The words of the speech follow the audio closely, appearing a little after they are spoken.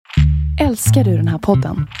Älskar du den här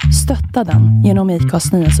podden? Stötta den genom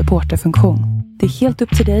IKAs nya supporterfunktion. Det är helt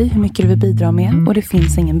upp till dig hur mycket du vill bidra med och det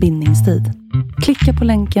finns ingen bindningstid. Klicka på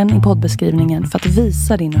länken i poddbeskrivningen för att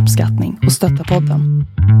visa din uppskattning och stötta podden.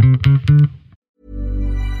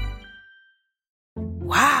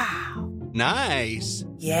 Wow! Nice!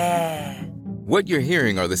 Yeah! What you're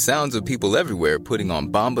hearing are the sounds of people everywhere putting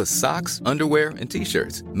on Bombas socks, underwear, and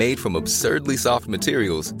T-shirts made from absurdly soft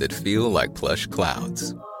materials that feel like plush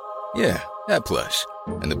clouds. Yeah, that plush.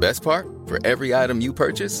 And the best part? For every item you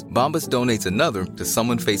purchase, Bombas donates another to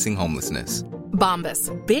someone facing homelessness. Bombas.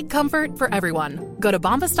 Big comfort for everyone. Go to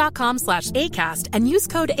bombas.com/ACAST and use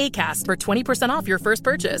code ACAST for 20% off your first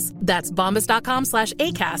purchase. That's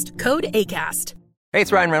bombas.com/ACAST. Code ACAST. Hey,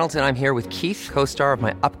 it's Ryan Reynolds, and I'm here with Keith, co-star of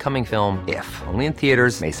my upcoming film, If, only in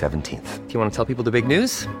theaters May 17th. Do you want to tell people the big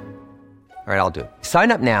news? All right, I'll do it.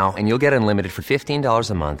 Sign up now and you'll get unlimited for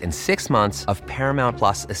 $15 a month and 6 months of Paramount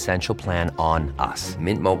Plus Essential Plan on us.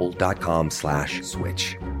 MintMobile.com/switch.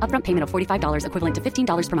 Upfront payment of $45 equivalent to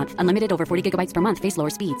 $15 per month. Unlimited over 40 gigabytes per month. Face lower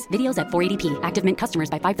speeds. Videos at 480p. Active Mint customers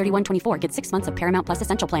by 531.24 get 6 months of Paramount Plus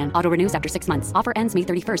Essential Plan. Auto renews after 6 months. Offer ends May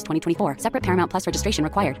 31st, 2024. Separate Paramount Plus registration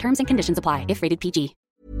required. Terms and conditions apply if rated PG.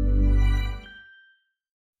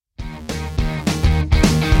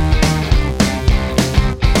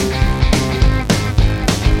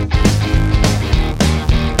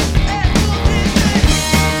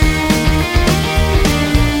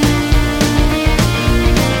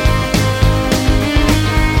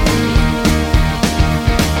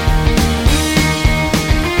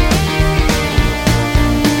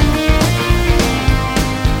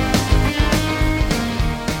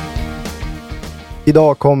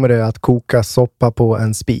 Idag kommer det att koka soppa på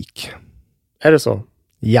en spik. Är det så?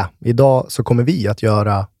 Ja, idag så kommer vi att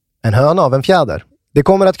göra en höna av en fjäder. Det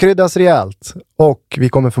kommer att kryddas rejält och vi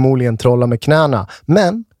kommer förmodligen trolla med knäna.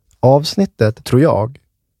 Men avsnittet, tror jag,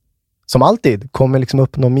 som alltid kommer liksom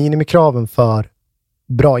uppnå minimikraven för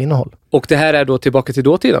bra innehåll. Och det här är då tillbaka till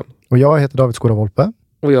dåtiden. Och jag heter David Skora-Volpe.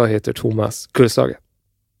 Och jag heter Thomas Kullsage.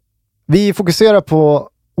 Vi fokuserar på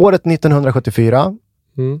året 1974.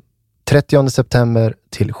 30 september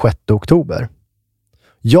till 6 oktober.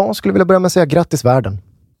 Jag skulle vilja börja med att säga grattis världen.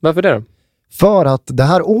 Varför det då? För att det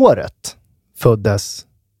här året föddes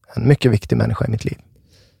en mycket viktig människa i mitt liv.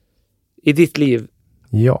 I ditt liv?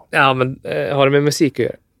 Ja. Ja, men har det med musik att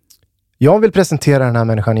göra? Jag vill presentera den här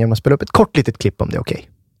människan genom att spela upp ett kort litet klipp om det är okej.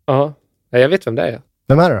 Ja, jag vet vem det är.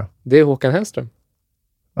 Vem är det då? Det är Håkan Hellström.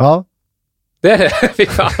 Ja. Det är det. Fy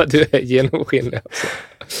fan, du är genomskinlig alltså.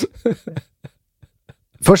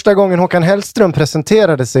 Första gången Håkan Hellström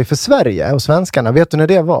presenterade sig för Sverige och svenskarna, vet du när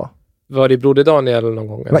det var? Var det Broder Daniel någon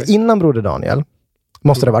gång? Det var innan Broder Daniel.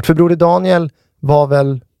 Måste det ha varit. För Broder Daniel var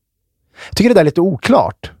väl... Jag tycker det där är lite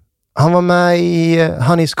oklart. Han var med i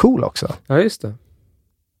Honey's Cool också. Ja, just det.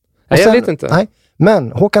 Nej, jag vet inte. Nej.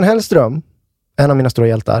 Men Håkan Hellström, en av mina stora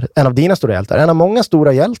hjältar, en av dina stora hjältar, en av många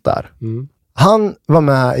stora hjältar. Han var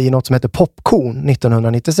med i något som heter Popcorn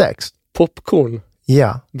 1996. Popcorn?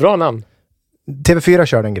 Ja. Bra namn. TV4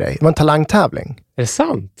 körde en grej. Det var en talangtävling. Är det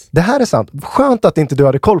sant? Det här är sant. Skönt att inte du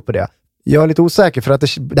hade koll på det. Jag är lite osäker för att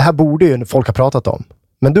det här borde ju folk ha pratat om.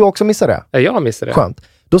 Men du också missar det. Ja, jag missar det. Skönt.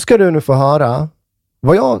 Då ska du nu få höra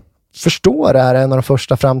vad jag förstår är en av de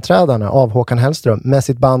första framträdarna av Håkan Hellström med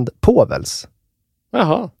sitt band Povels.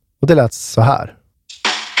 Jaha. Och det lät så här.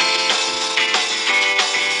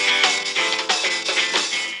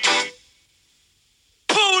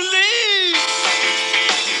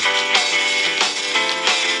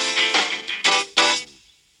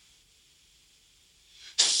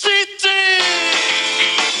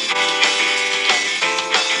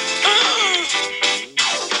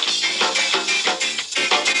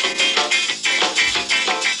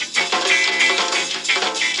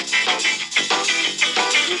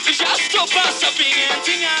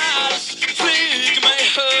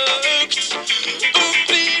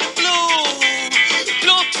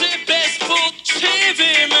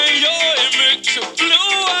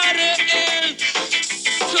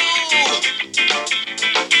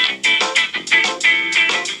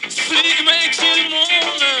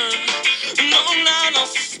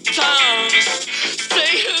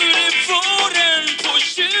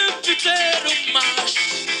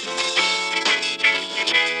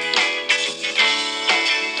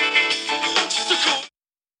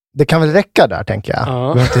 Det kan väl räcka där, tänker jag.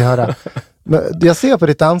 Ja. Jag, inte höra. Men jag ser på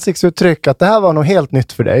ditt ansiktsuttryck att det här var nog helt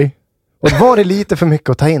nytt för dig. Och var det lite för mycket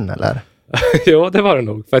att ta in, eller? Jo, det var det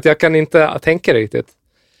nog. För att jag kan inte tänka riktigt.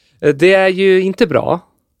 Det är ju inte bra.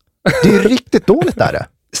 Det är ju riktigt dåligt där.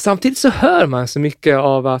 Samtidigt så hör man så mycket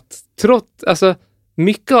av att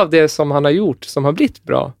mycket av det som han har gjort som har blivit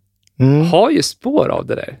bra har ju spår av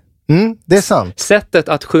det där. Det är sant. Sättet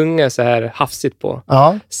att sjunga så här hafsigt på.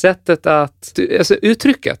 Ja. Sättet att... Alltså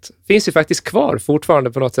uttrycket finns ju faktiskt kvar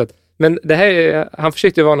fortfarande på något sätt. Men det här, han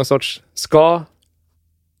försökte ju vara någon sorts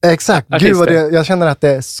Exakt. Gud vad jag känner att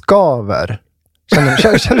det skaver.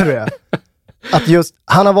 Känner du det? Att just,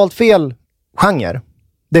 han har valt fel genre.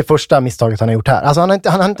 Det är första misstaget han har gjort här. Alltså han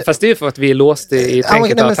har inte... Fast det är ju för att vi är låst i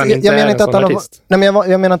tänket att han inte är en sån artist. Jag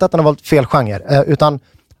menar inte att han har valt fel genre. Utan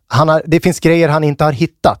det finns grejer han inte har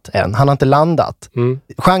hittat än. Han har inte landat.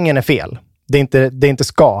 Genren är fel. Det är inte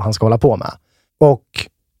han ska hålla på med. Och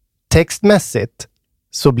textmässigt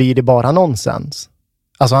så blir det bara nonsens.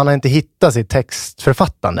 Alltså han har inte hittat sitt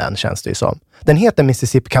textförfattande än, känns det ju som. Den heter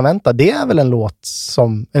Mississippi kan vänta. Det är väl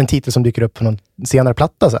en titel som dyker upp på någon senare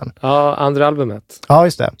platta sen. Ja, andra albumet. Ja,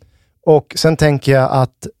 just det. Och sen tänker jag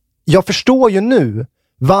att jag förstår ju nu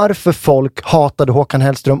varför folk hatade Håkan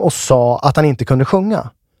Hellström och sa att han inte kunde sjunga.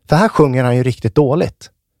 För här sjunger han ju riktigt dåligt.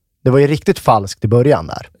 Det var ju riktigt falskt i början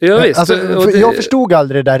där. Ja, visst. Alltså, jag förstod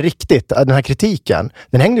aldrig det där riktigt, den här kritiken.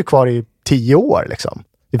 Den hängde ju kvar i 10 år liksom.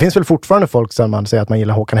 Det finns väl fortfarande folk som man säger att man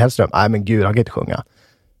gillar Håkan Hellström. Nej men gud, han kan inte sjunga.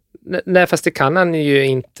 Nej, fast det kan han ju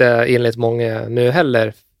inte enligt många nu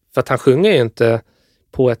heller. För att han sjunger ju inte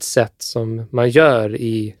på ett sätt som man gör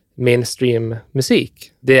i mainstream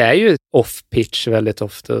musik. Det är ju off-pitch väldigt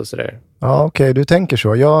ofta och sådär. Ja, okej, du tänker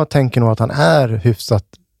så. Jag tänker nog att han är hyfsat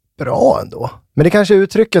bra ändå. Men det kanske är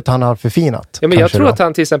uttrycket han har förfinat. Ja, men jag tror att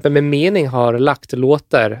han till exempel med mening har lagt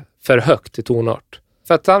låtar för högt i tonart.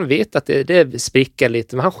 För att han vet att det spricker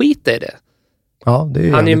lite, men han skiter i det. Ja, det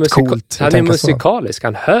är ju coolt. Han är musikalisk,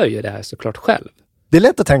 han hör ju det här såklart själv. Det är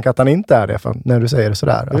lätt att tänka att han inte är det när du säger det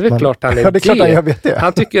sådär. Det är väl klart han är ja, det. Är klart jag vet det.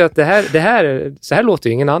 Han tycker att så här låter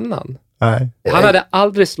ju ingen annan. Nej. Han hade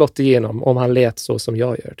aldrig slått igenom om han lät så som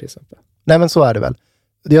jag gör till exempel. Nej, men så är det väl.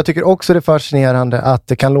 Jag tycker också det är fascinerande att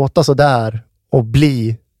det kan låta så där och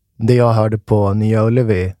bli det jag hörde på Nya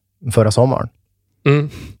Ullevi förra sommaren.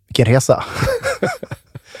 Vilken resa.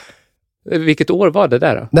 Vilket år var det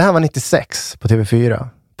där då? Det här var 96 på TV4.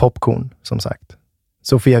 Popcorn, som sagt.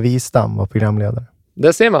 Sofia Wistam var programledare.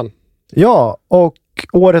 Där ser man. Ja, och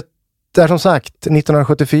året är som sagt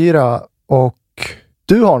 1974 och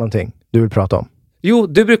du har någonting du vill prata om. Jo,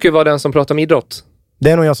 du brukar ju vara den som pratar om idrott.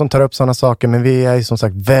 Det är nog jag som tar upp sådana saker, men vi är ju som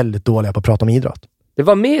sagt väldigt dåliga på att prata om idrott. Det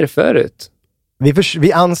var mer förut.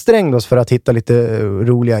 Vi ansträngde oss för att hitta lite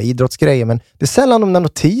roliga idrottsgrejer, men det är sällan de där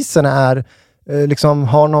notiserna är liksom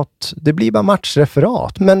har något, det blir bara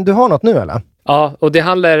matchreferat. Men du har något nu eller? Ja, och det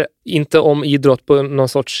handlar inte om idrott på någon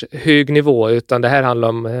sorts hög nivå, utan det här handlar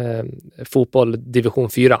om fotboll division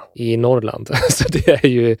 4 i Norrland. Så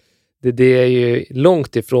det är ju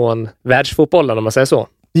långt ifrån världsfotbollen om man säger så.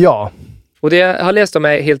 Ja. Och det jag har läst om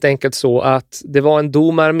är helt enkelt så att det var en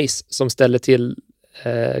domarmiss som ställde till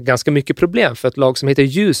ganska mycket problem för ett lag som heter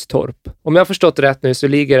Ljustorp. Om jag har förstått rätt nu så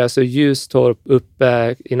ligger alltså Ljustorp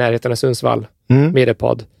uppe i närheten av Sundsvall,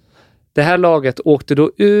 Medelpad. Det här laget åkte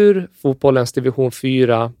då ur fotbollens division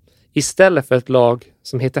 4 istället för ett lag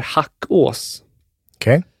som heter Hackås.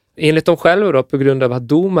 Okej. Enligt dem själva då, på grund av att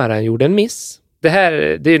domaren gjorde en miss. Det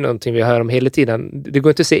är någonting vi hör om hela tiden. Det går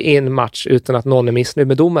inte att se en match utan att någon är missnöjd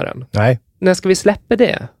med domaren. Nej. När ska vi släppa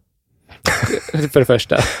det? För det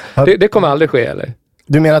första. Det kommer aldrig ske, eller?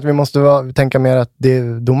 Du menar att vi måste tänka mer att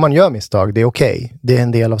domaren gör misstag, det är okej. Det är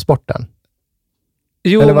en del av sporten.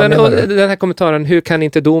 Jo, men den här kommentaren, hur kan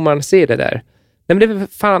inte domaren se det där? Nej, men det är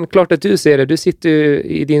fan klart att du ser det. Du sitter ju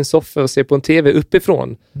i din soffa och ser på en tv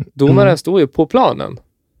uppifrån. Domaren står ju på planen.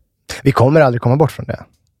 Vi kommer aldrig komma bort från det.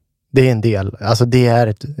 Det är en del. Alltså det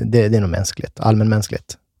är nog mänskligt.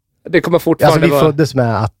 Allmänmänskligt. Det kommer fortfarande vi föddes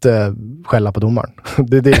med att skälla på domaren.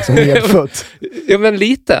 det är liksom medfött. Ja, men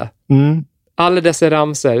lite. Alla dessa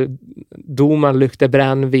ramser. Domaren luktar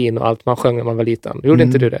brännvin och allt man sjöng när man var liten. Gjorde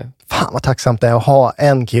inte du det? Fan vad tacksamt det är att ha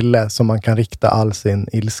en kille som man kan rikta all sin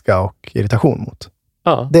ilska och irritation mot.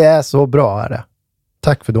 Ja. Det är så bra är det.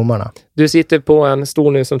 Tack för domarna. Du sitter på en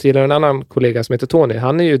stol nu som tillhör en annan kollega som heter Tony.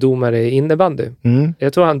 Han är ju domare i innebandy.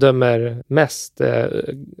 Jag tror han dömer mest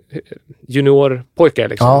juniorpojkar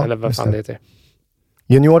liksom. Ja, eller vad fan det heter.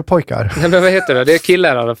 Juniorpojkar? Nej, men vad heter det? Det är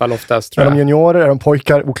killar i alla fall oftast. Är de juniorer? Är de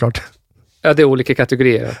pojkar? Oklart. Ja, det är olika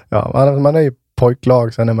kategorier. Ja, man är ju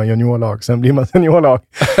pojklag, sen är man juniorlag, sen blir man seniorlag.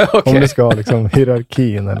 Okay. Om det ska liksom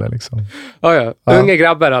hierarkin eller liksom. Ja. Unga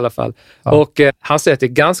grabbar i alla fall. Ja. Och han säger att det är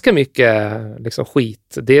ganska mycket liksom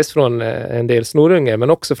skit. Dels från en del snorungar men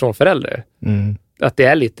också från föräldrar. Att det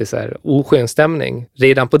är lite så här oskön stämning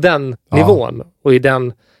redan på den nivån och i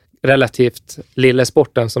den relativt lilla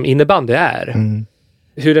sporten som innebandy är.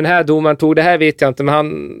 Hur den här domaren tog det här vet jag inte, men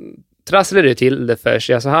han trasslade till det för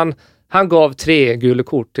sig. Alltså Han gav 3 gula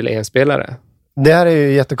kort till en spelare. Det här är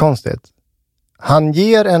ju jättekonstigt. Han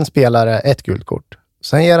ger en spelare ett gult kort.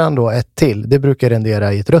 Sen ger han då ett till. Det brukar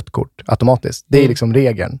rendera i ett rött kort automatiskt. Det är liksom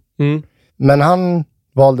regeln. Men han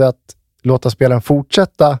valde att låta spelaren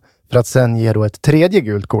fortsätta för att sen ge då ett tredje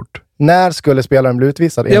gult kort. När skulle spelaren bli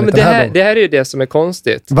utvisad? Ja, men det här är ju det som är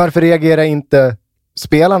konstigt. Varför reagerar inte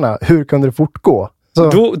spelarna? Hur kunde det fortgå?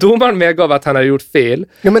 Domaren medgav att han hade gjort fel.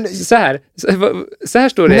 Ja, men, så här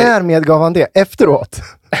står det. När medgav han det? Efteråt?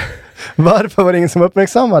 Varför var det ingen som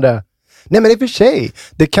uppmärksammade? Nej, men i och för sig.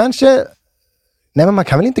 Det kanske... Nej, men man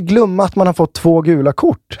kan väl inte glömma att man har fått 2 gula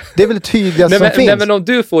kort? Det är väl tydligast som finns. Nej, men om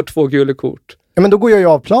du får 2 gula kort... Ja, men då går jag ju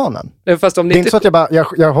av planen. Fast om det är inte så att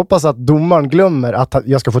jag hoppas att domaren glömmer att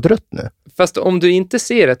jag ska få ett rött nu. Fast om du inte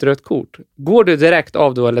ser ett rött kort, går du direkt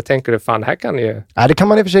av då eller tänker du, fan, här kan ju... Nej, det kan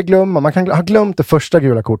man i och för sig glömma. Man kan ha glömt det första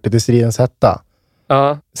gula kortet i stridens hetta.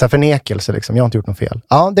 Ja. Så här förnekelse liksom, jag har inte gjort något fel.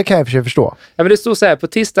 Ja, det kan jag i och för sig förstå. Ja, men det stod så här, på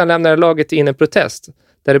tisdagen lämnade laget in en protest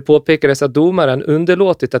där det påpekades att domaren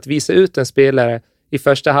underlåtit att visa ut en spelare i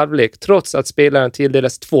första halvlek, trots att spelaren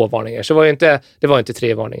tilldelades 2 varningar. Så det var inte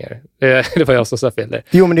 3 varningar. Det var jag som sa fel där.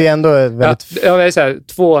 Jo, men det är ändå väldigt... Ja, det är så här,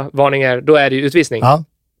 2 varningar, då är det ju utvisning. Ja.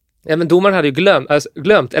 Ja, men domaren hade ju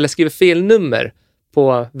glömt eller skrivit fel nummer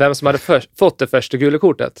på vem som hade fått det första gula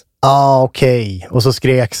kortet. Okej. Och så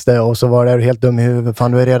skreks det och så var det helt dum i huvudet.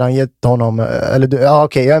 Fan, du har redan gett honom... Eller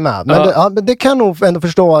okej, jag är med. Men det kan nog ändå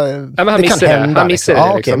förstå... Ja, men han missade det. Han missade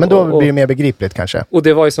det. Liksom. Men då blir det mer begripligt kanske. Och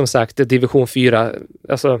det var ju som sagt division 4.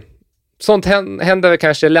 Alltså, sånt händer väl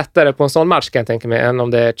kanske lättare på en sån match kan jag tänka mig än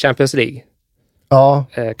om det är Champions League. Ja.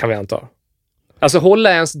 Kan vi anta. Alltså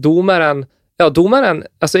hålla ens domaren... Ja, domaren...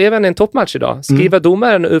 Alltså även i en toppmatch idag. Skriva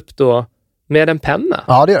domaren upp då med en penna.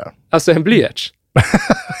 Ja, det gör. Alltså en blyerts.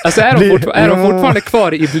 Alltså är de fortfarande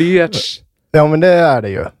kvar i blyerts? Ja, men det är det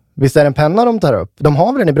ju. Visst är det en penna de tar upp? De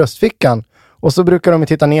har väl den i bröstfickan. Och så brukar de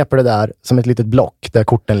titta ner på det där som ett litet block där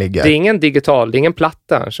korten ligger. Det är ingen digital, det är ingen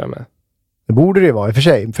platta. Det borde det ju vara i och för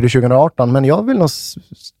sig, för det är 2018. Men jag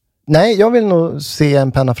vill nog se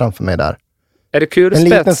en penna framför mig där. Är det kulspets en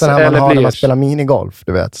liten sån här man har blyerts? När man spelar minigolf,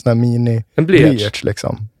 du vet. Sån här mini-blyerts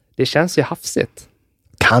liksom. Det känns ju hafsigt.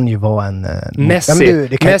 Kan ju vara en...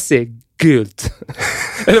 Messi, gult.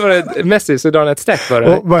 Eller var det Messi så drar han ett streck för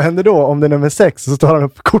det? Och vad händer då om det är nummer 6 så tar han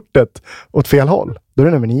upp kortet åt fel håll? Då är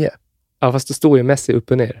det nummer 9. Ja, fast då står ju Messi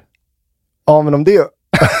upp och ner. Ja, men om det...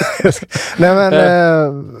 Nej, men...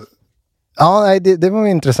 det var en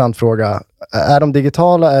intressant fråga. Är de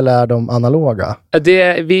digitala eller är de analoga? Det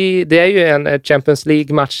är ju en Champions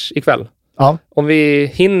League-match ikväll. Ja. Om vi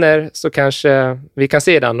hinner så kanske vi kan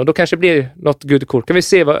se den och då kanske det blir något gult kort. Kan vi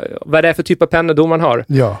se vad det är för typ av penna domaren har?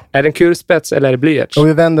 Ja. Är det en kulspets eller är det blyerts? Och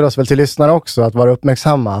vi vänder oss väl till lyssnare också att vara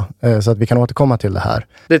uppmärksamma så att vi kan återkomma till det här.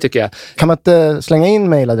 Det tycker jag. Kan man inte slänga in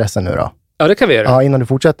mailadressen nu då? Ja, det kan vi göra. Ja, innan du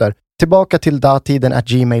fortsätter. Tillbaka till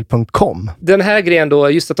datiden@gmail.com. Den här grejen då,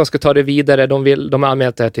 just att de ska ta det vidare, de har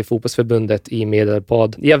anmält det här till fotbollsförbundet i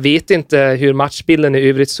Medelpad. Jag vet inte hur matchbilden i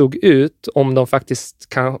övrigt såg ut, om de faktiskt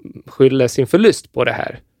kan skylla sin förlust på det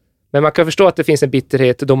här. Men man kan förstå att det finns en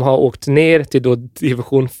bitterhet. De har åkt ner till då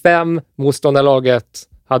division 5. Motståndarlaget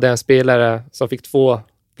hade en spelare som fick 2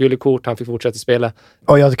 gula kort, han fick fortsätta spela.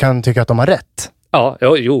 Och jag kan tycka att de har rätt. Ja,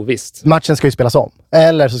 jo, visst. Matchen ska ju spelas om.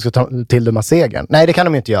 Eller så ska de tilldöma segern. Nej, det kan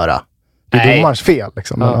de ju inte göra. Det är domarens fel.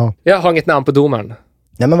 Liksom. Ja. Men, jag har inget namn på domaren.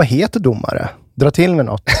 Nej, men vad heter domare? Dra till med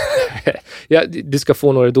något. Ja, du ska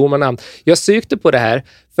få några domarnamn. Jag sökte på det här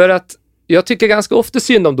för att jag tycker ganska ofta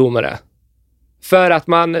synd om domare. För att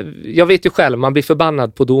jag vet ju själv, man blir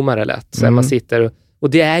förbannad på domare lätt. Så man sitter och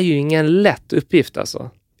det är ju ingen lätt uppgift alltså.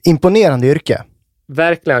 Imponerande yrke.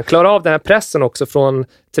 Verkligen. Klara av den här pressen också från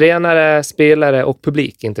tränare, spelare och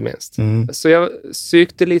publik inte minst. Så jag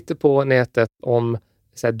sökte lite på nätet om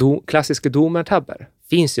så här, klassiska domartabbar.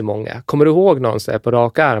 Finns ju många. Kommer du ihåg någon så här på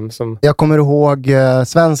rak arm? Jag kommer ihåg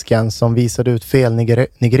svensken som visade ut fel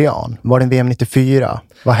nigerian. Var det en VM 94?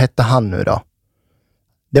 Vad hette han nu då?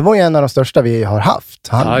 Det var ju en av de största vi har haft.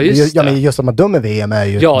 Men just att man dömer VM är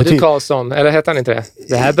ju... Ja, du Karlsson. Eller hette han inte det?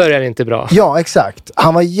 Det här börjar inte bra. Ja, exakt.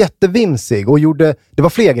 Han var jättevimsig och gjorde... Det var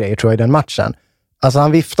fler grejer tror jag i den matchen. Alltså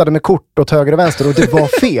han viftade med kort åt höger och vänster och det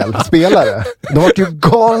var fel spelare. De var ju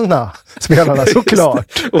galna spelarna,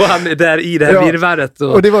 såklart. Och han är där i det här virrvarret.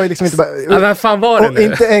 Och det var ju liksom inte bara... Ja, men fan var det nu?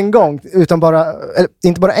 Inte en gång, utan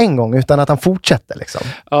inte bara en gång, utan att han fortsätter liksom.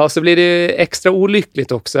 Ja, så blir det extra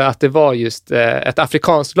olyckligt också att det var just ett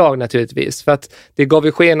afrikanskt lag naturligtvis. För att det gav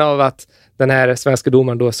ju sken av att den här svenska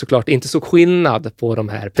domaren då såklart inte såg skillnad på de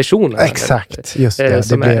här personerna. Exakt, just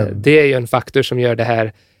det. Det är ju en faktor som gör det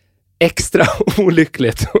här extra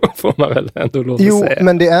olyckligt, får man väl ändå lov att säga. Jo,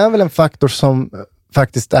 men det är väl en faktor som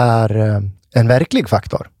faktiskt är en verklig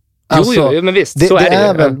faktor. Alltså, jo, men visst, så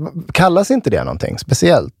är det väl, kallas inte det någonting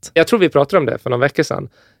speciellt? Jag tror vi pratade om det för någon vecka sedan.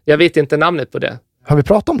 Jag vet inte namnet på det. Har vi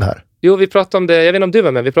pratat om det här? Jo, vi pratade om det. Jag vet inte om du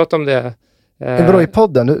var med. Vi pratade om det. Vadå, i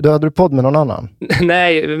podden? Du hade podd med någon annan?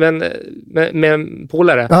 Nej, men med en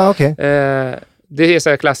polare. Okay. Det är så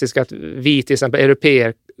här klassiskt att vi till exempel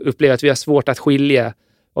europeer upplever att vi har svårt att skilja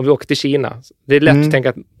om vi åker till Kina. Det är lätt att tänka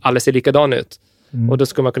att alla ser likadan ut. Och då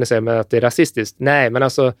skulle man kunna säga att det är rasistiskt. Nej, men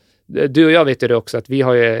alltså du och jag vet ju det också att vi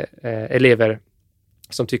har ju elever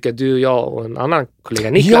som tycker att du och jag och en annan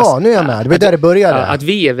kollega Niklas. Ja, nu är jag med. Det var där det började. Att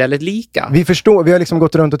vi är väldigt lika. Vi förstår, vi har liksom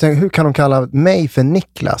gått runt och tänkt, hur kan de kalla mig för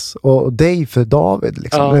Niklas och dig för David?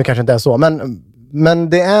 Liksom. Ja. Nu kanske inte är så, men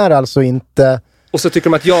det är alltså inte... Och så tycker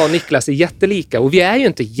de att jag och Niklas är jättelika. Och vi är ju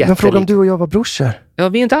inte jättelika. Men fråga om du och jag var brorsor. Ja,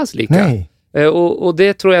 vi är inte alls lika. Nej. Och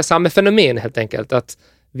det tror jag är samma fenomen helt enkelt. Att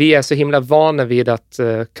vi är så himla vana vid att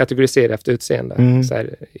kategorisera efter utseende. Så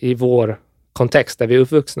här, i vår kontext där vi är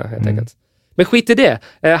uppvuxna helt enkelt. Men skit i det.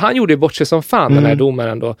 Han gjorde ju bort sig som fan, den här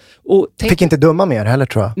domaren då. Och fick inte döma mer heller,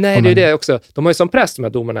 tror jag. Nej, det är det också. De har ju som press de här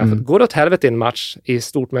domarna. För går det åt helvete i en match i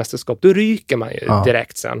stort mästerskap, då ryker man ju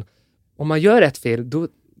direkt sen. Om man gör ett fel, då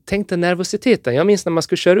tänk dig nervositeten. Jag minns när man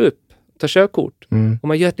skulle köra upp, ta körkort. Om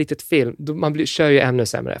man gör ett litet fel, då kör ju ännu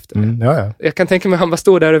sämre efter det. Ja. Jag kan tänka mig att han bara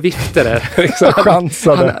stod där och viftade. Liksom.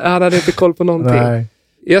 Han hade inte koll på någonting. Nej.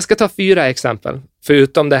 Jag ska ta 4 exempel.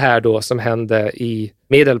 Förutom det här då som hände i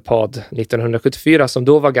Medelpad 1974 som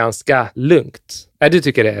då var ganska lugnt. Du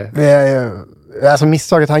tycker det? Alltså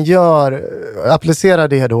misstaget han gör, applicerar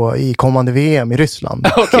det då i kommande VM i Ryssland.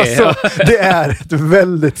 Okay, alltså, det är ett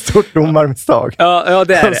väldigt stort domarmisstag. Ja,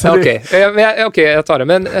 det är alltså, det. Okej, jag tar det.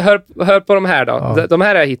 Men hör på de här då. Ja. De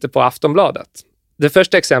här är hittat på Aftonbladet. Det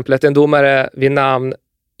första exemplet är en domare vid namn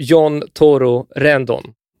John Toro Rendon.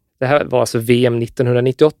 Det här var alltså VM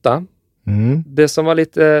 1998. Det som var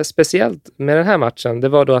lite speciellt med den här matchen, det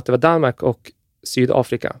var då att det var Danmark och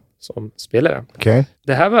Sydafrika som spelade. Okay.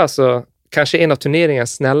 Det här var alltså kanske en av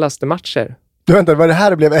turneringens snällaste matcher. Du väntar, var det här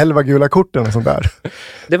det blev 11 gula korten och sånt där?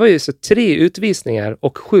 Det var ju så 3 utvisningar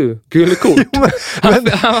och 7 gula kort.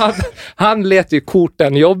 Han lät ju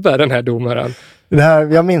korten jobba, den här domaren.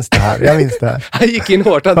 Jag minns det här. Han gick in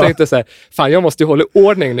hårt, han tänkte så här, fan jag måste ju hålla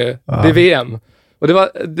ordning nu, det är VM. Och det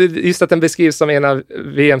var just att den beskrivs som en av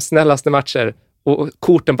VMs snällaste matcher. Och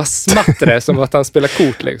korten bara smattrade som att han spelar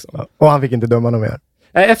kort liksom. Och han fick inte döma något mer.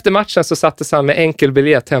 Efter matchen så sattes han med enkel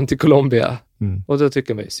biljett hem till Colombia. Och då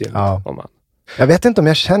tycker man ju synd om han. Jag vet inte om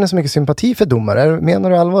jag känner så mycket sympati för domare. Menar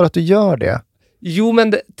du allvar att du gör det? Jo,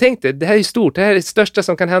 men tänk dig, det här är stort. Det här är det största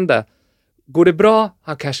som kan hända. Går det bra,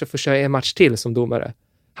 han kanske får köra en match till som domare.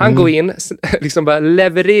 Han går in, liksom bara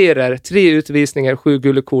levererar 3 utvisningar, 7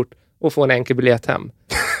 gula kort. Och få en enkel biljett hem.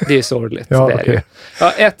 Det är sorgligt. Ja, det är okay.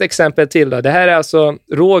 Ja, ett exempel till då. Det här är alltså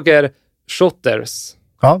Roger Schotters.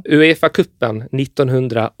 UEFA-cupen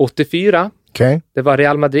 1984. Okay. Det var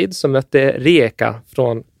Real Madrid som mötte Rijeka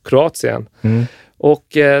från Kroatien. Och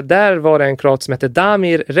där var det en kroat som hette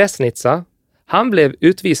Damir Resnica. Han blev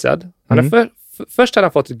utvisad. Först hade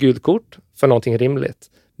han fått ett gult kort för någonting rimligt.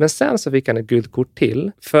 Men sen så fick han ett gult kort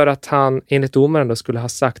till för att han enligt domaren då skulle ha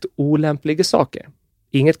sagt olämpliga saker.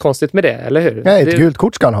 Inget konstigt med det, eller hur? Nej, ett gult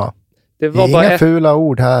kort ska han ha. Det var inga fula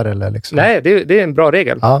ord här eller liksom. Nej, det är en bra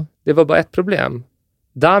regel. Ja. Det var bara ett problem.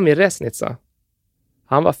 Damir Resnica,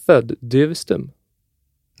 han var född dövstum.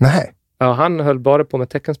 Nej. Ja, han höll bara på med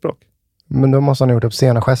teckenspråk. Men då måste han ha gjort upp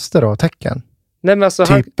sena gester och tecken. Nej, men alltså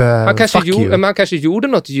typ, han kanske gjorde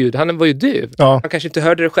något ljud. Han var ju döv. Ja. Han kanske inte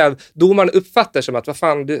hörde det själv. Domaren uppfattar som att, vad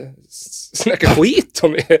fan, du snackar skit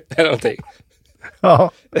om eller någonting.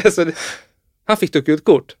 Ja. Alltså, han fick dock ut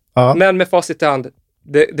kort. Ja. Men med facit i hand,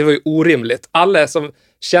 det var ju orimligt. Alla som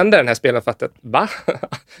kände den här spelaren fattade, va?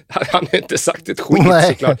 Han hade inte sagt ett skit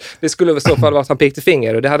såklart. Det skulle i så fall vara att han pekte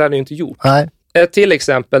finger och det hade han ju inte gjort. Nej. Ett till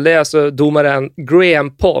exempel, det är alltså domaren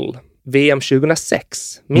Graham Paul, VM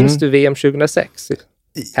 2006. Minns du VM 2006?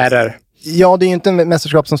 Herrar. Ja, det är ju inte en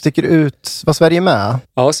mästerskap som sticker ut. Var Sverige med?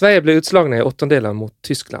 Ja, Sverige blev utslagna i 8-delen mot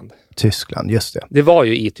Tyskland. Tyskland, just det. Det var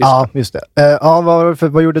ju i Tyskland. Ja, just det.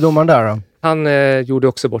 Vad gjorde domaren där då? Han gjorde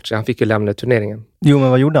också bort sig. Han fick ju lämna turneringen. Jo, men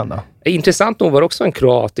vad gjorde han då? Intressant nog var också en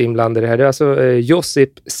kroat inblandad i det här. Det är alltså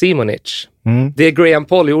Josip Simonic. Det Graham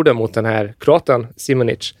Paul gjorde mot den här kroaten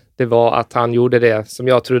Simonic, det var att han gjorde det som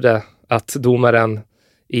jag trodde att domaren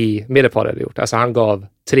i Medelpad hade gjort. Alltså han gav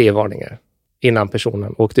 3 varningar innan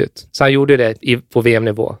personen åkte ut. Så han gjorde det på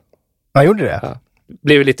VM-nivå. Han gjorde det? Ja. Det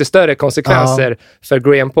blev lite större konsekvenser för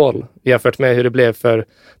Graham Paul jämfört med hur det blev för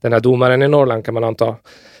den här domaren i Norrland, kan man anta.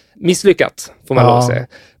 Misslyckat, får man lov säga.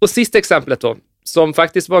 Och sista exemplet då, som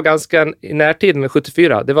faktiskt var ganska i närtid med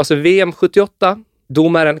 74. Det var alltså VM 78.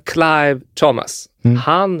 Domaren Clive Thomas,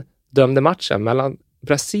 han dömde matchen mellan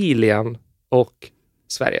Brasilien och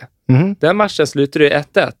Sverige. Den matchen slutade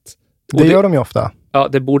 1-1. Det gör de ju ofta. Ja,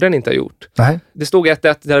 det borde den inte ha gjort. Nej. Det stod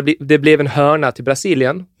 1-1, det blev en hörna till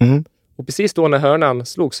Brasilien. Och precis då när hörnan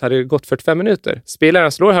slogs hade det gått 45 minuter.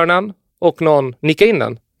 Spelaren slår hörnan och någon nickar in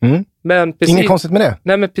den. Men precis, inget konstigt med det.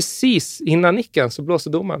 Nej, men precis innan nicken så blåste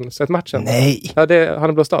domaren så att matchen. Nej. Ja, han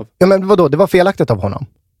har blåst av. Ja, men vadå? Det var felaktigt av honom.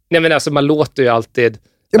 Nej, men alltså man låter ju alltid...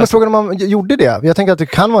 Ja, men frågan om man gjorde det. Jag tänker att det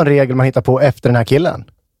kan vara en regel man hittar på efter den här killen.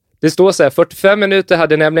 Det står så här, 45 minuter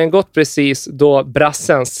hade nämligen gått precis då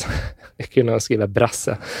brassens... Jag kunde skriva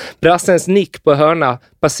brasse. Brassens nick på hörna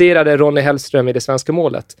passerade Ronny Hellström i det svenska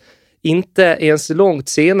målet. Inte ens långt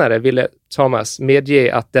senare ville Thomas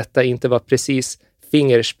medge att detta inte var precis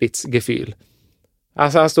Fingerspitzgefühl.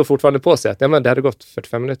 Alltså han står fortfarande på sig att det hade gått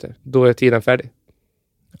 45 minuter. Då är tiden färdig.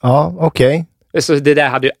 Ja, okej. Så det där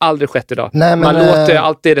hade ju aldrig skett idag. Nej, men, man låter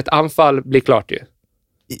alltid ett anfall bli klart ju.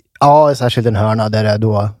 Ja, särskilt en hörna där det är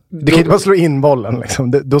då... Det kan inte bara slå in bollen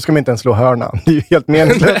liksom. Då ska man inte ens slå hörnan. Det är ju helt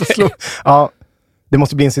meningslöst att slå... Ja, det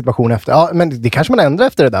måste bli en situation efter. Ja, men det kanske man ändrar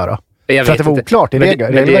efter det där då. För att det var oklart i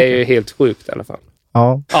regler. Men det är ju helt sjukt i alla fall.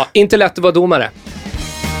 Ja. Ja, inte lätt att vara domare.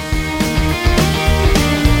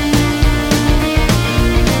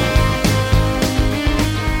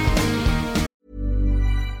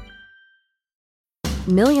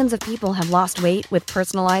 Millions of people have lost weight with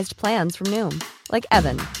personalized plans from Noom. Like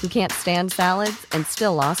Evan, who can't stand salads and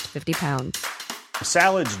still lost 50 pounds.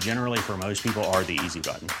 Salads generally for most people are the easy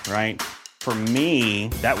button, right? For me,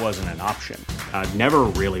 that wasn't an option. I never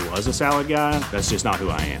really was a salad guy. That's just not who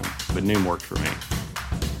I am. But Noom worked for me.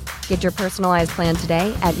 Get your personalized plan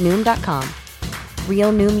today at Noom.com.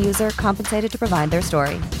 Real Noom user compensated to provide their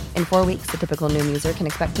story. In 4 weeks, the typical Noom user can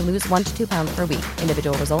expect to lose 1 to 2 pounds per week.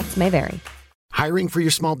 Individual results may vary. Hiring for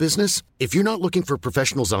your small business? If you're not looking for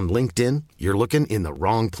professionals on LinkedIn, you're looking in the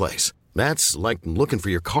wrong place. That's like looking for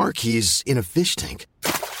your car keys in a fish tank.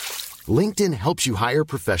 LinkedIn helps you hire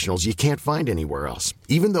professionals you can't find anywhere else,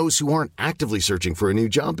 even those who aren't actively searching for a new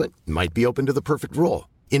job but might be open to the perfect role.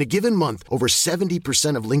 In a given month, over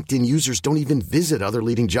 70% of LinkedIn users don't even visit other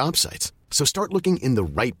leading job sites. So start looking in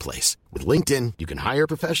the right place. With LinkedIn, you can hire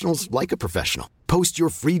professionals like a professional. Post your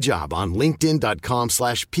free job on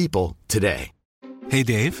linkedin.com/people today. Hey,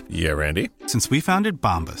 Dave. Yeah, Randy. Since we founded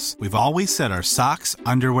Bombas, we've always said our socks,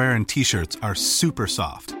 underwear, and T-shirts are super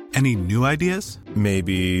soft. Any new ideas?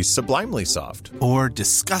 Maybe sublimely soft. Or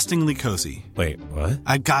disgustingly cozy. Wait, what?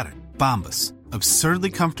 I got it. Bombas.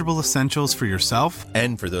 Absurdly comfortable essentials for yourself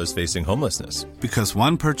and for those facing homelessness. Because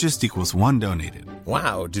one purchased equals one donated.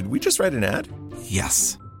 Wow, did we just write an ad?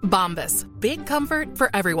 Yes. Bombas. Big comfort for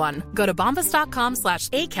everyone. Go to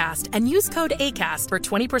bombas.com/ACAST and use code ACAST for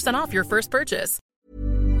 20% off your first purchase.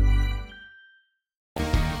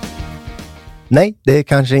 Nej, det är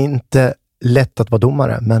kanske inte lätt att vara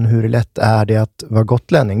domare, men hur lätt är det att vara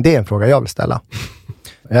gotlänning? Det är en fråga jag vill ställa.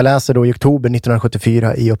 Jag läser då i oktober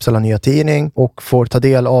 1974 i Uppsala Nya Tidning och får ta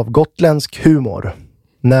del av gotländsk humor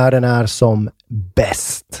när den är som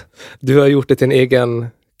bäst. Du har gjort det till en egen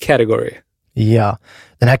category. Ja,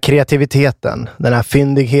 den här kreativiteten, den här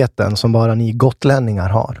fyndigheten som bara ni gotlänningar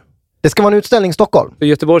har. Det ska vara en utställning i Stockholm.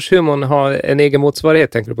 Göteborgshumorn har en egen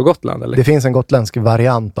motsvarighet, tänker du på Gotland? Eller? Det finns en gotländsk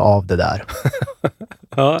variant av det där.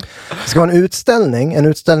 Ja. Det ska vara en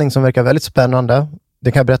utställning som verkar väldigt spännande.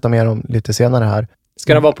 Det kan jag berätta mer om lite senare här.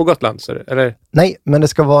 Ska den vara på Gotland? Så, eller? Nej, men det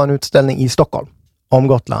ska vara en utställning i Stockholm om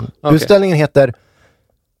Gotland. Okay. Utställningen heter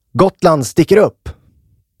Gotland sticker upp.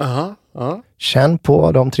 Aha. Känn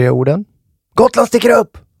på de 3 orden. Gotland sticker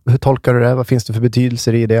upp! Hur tolkar du det? Vad finns det för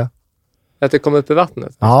betydelser i det? Att det kommer upp i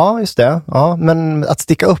vattnet? Ja, just det. Ja, men att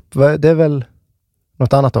sticka upp, det är väl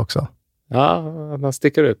något annat också? Ja, att man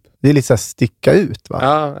sticker upp. Det är lite så här sticka ut, va?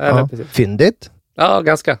 Ja, precis. Fyndigt. Ja,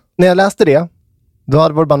 ganska. När jag läste det, då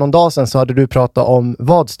hade det bara någon dag sedan så hade du pratat om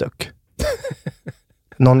Vadstök.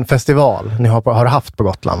 Någon festival ni har haft på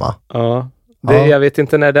Gotland, va? Ja, jag vet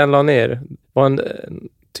inte när den la ner. Det var en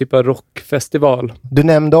typ av rockfestival. Du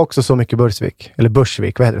nämnde också Så mycket Bursvik. Eller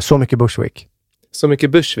Bursvik, vad heter det? Så mycket Bursvik. Så mycket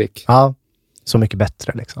Bursvik. Ja, Så mycket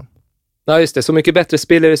bättre liksom. Ja, just det. Så mycket bättre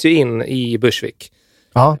spelades ju in i Bursvik.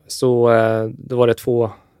 Ja. Så då var det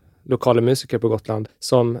 2 lokala musiker på Gotland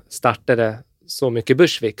som startade Så mycket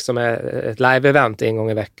Bursvik, som är ett live-event en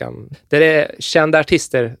gång i veckan. Där det är kända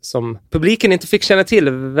artister som publiken inte fick känna till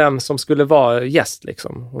vem som skulle vara gäst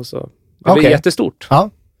liksom. Och så det blev jättestort. Ja.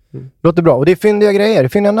 Låter bra. Och det är fyndiga grejer, det är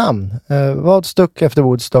fyndiga namn. Vadstök efter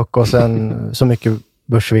Woodstock och sen Så mycket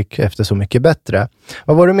Bursvik efter Så mycket bättre.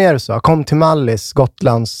 Vad var det mer du sa? Kom till Mallis,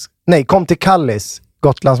 Kom till Kallis,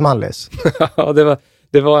 Gotlands Mallis. Ja,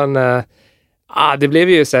 det var en Det blev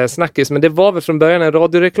ju så här snackis, men det var väl från början en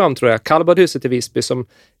radioreklam tror jag. Kallbadhuset i Visby som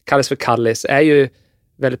kallas för Kallis är ju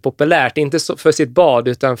väldigt populärt. Inte för sitt bad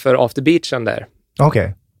utan för after beachen där.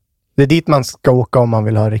 Okej. Det är dit man ska åka om man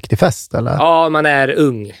vill ha en riktig fest, eller? Ja, man är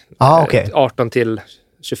ung. 18 till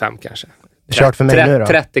 25 kanske. Kört för mig nu då?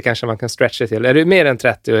 30 kanske man kan stretcha till. Är du mer än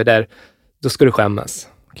 30 och är där, då ska du skämmas.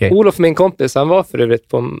 Okay. Olof, min kompis, han var för övrigt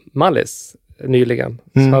på Mallis nyligen.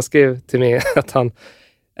 Så han skrev till mig att han...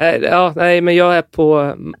 men jag är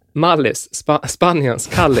på Mallis, Spaniens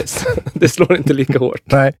Kallis. Det slår inte lika hårt.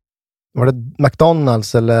 Nej. Var det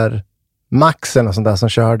McDonalds eller Max eller något sånt där som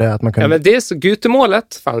körde att man kunde... Ja, men det är så,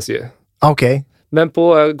 Gutemålet fanns ju. Okej. Men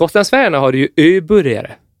på Gotlandsfärjorna har du ju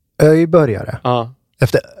öburgare. Öburgare? Ja.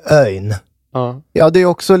 Efter ön. Ja. Ja, det är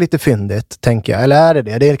också lite fyndigt, tänker jag. Eller är det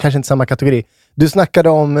det? Det är kanske inte samma kategori. Du snackade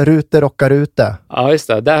om Rute rockar Rute. Ja, just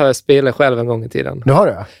det. Där har jag spelat själv en gång i tiden. Du har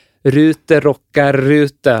det? Rute rockar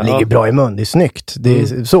Rute. Det ligger bra i mun, det är snyggt. Det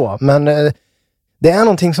är så. Men det är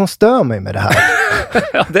någonting som stör mig med det här.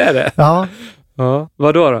 Ja, det är det. Ja.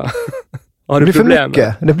 Vadå då? Har du problem?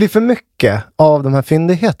 Det blir för mycket av de här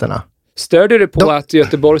fyndigheterna. Stör du dig på att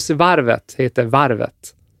Göteborgsvarvet heter Varvet?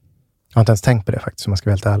 Jag har inte ens tänkt på det faktiskt, om man ska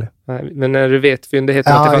vara helt ärlig. Nej, men när du vet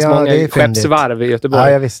fyndigheten att det fanns många skeppsvarv i Göteborg.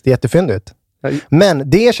 Ja, jag visst. Det är jättefyndigt. Men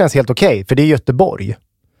det känns helt okej, för det är Göteborg.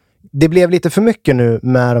 Det blev lite för mycket nu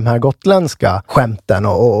med de här gotländska skämten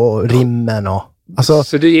och rimmen. Alltså,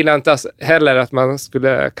 så du gillar inte heller att man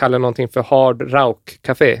skulle kalla någonting för Hard Rauk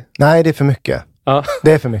Café? Nej, det är för mycket. Ja.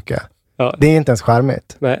 Det är för mycket. Ja. Det är inte ens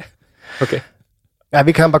charmigt. Nej, okej. Ja,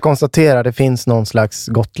 vi kan bara konstatera att det finns någon slags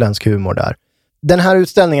gotländsk humor där. Den här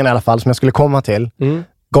utställningen i alla fall som jag skulle komma till,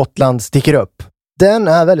 Gotland sticker upp. Den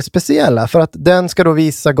är väldigt speciell för att den ska då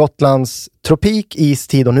visa Gotlands tropik,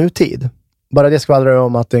 istid och nutid. Bara det skvallrar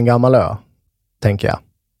om att det är en gammal ö, tänker jag.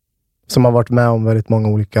 Som har varit med om väldigt många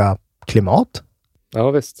olika klimat.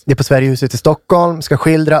 Ja, visst. Det är på Sverigehuset i Stockholm, ska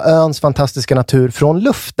skildra öns fantastiska natur från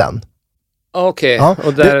luften. Okej,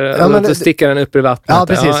 och där sticker den upp i vattnet. Ja,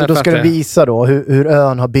 precis. Och då ska det visa då hur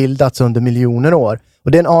ön har bildats under miljoner år.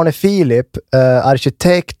 Och det är en Arne Filip,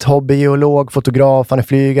 arkitekt, hobbygeolog, fotograf, han är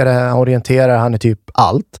flygare, han orienterar, han är typ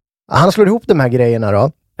allt. Han slår ihop de här grejerna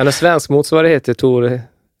då. Han är svensk motsvarighet till Tor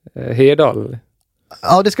Heyerdahl.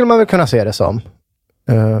 Ja, det skulle man väl kunna se det som.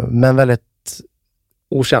 Men väldigt...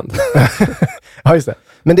 okänd. Ja, just det.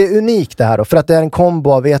 Men det är unikt det här då, för att det är en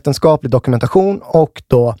kombo av vetenskaplig dokumentation och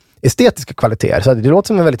då estetiska kvaliteter. Så det låter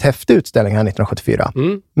som en väldigt häftig utställning här 1974.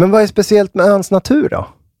 Men vad är speciellt med öns natur då?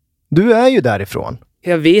 Du är ju därifrån.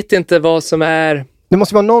 Jag vet inte vad som är... Det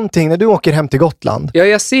måste vara någonting när du åker hem till Gotland. Ja,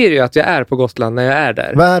 jag ser ju att jag är på Gotland när jag är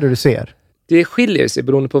där. Vad är det du ser? Det skiljer sig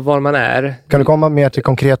beroende på var man är. Kan du komma mer till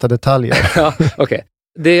konkreta detaljer? Ja, okej.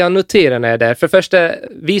 Det jag noterar när jag är där, för första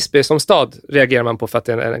Visby som stad reagerar man på för att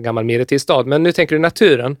det är en gammal medeltidsstad. Men nu tänker du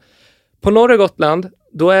naturen. På norra Gotland,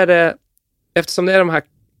 då är det, eftersom det är de här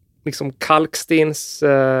liksom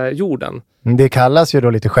kalkstensjorden. Det kallas ju då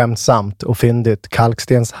lite skämtsamt och fyndigt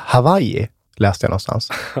kalkstens Hawaii, läste jag någonstans.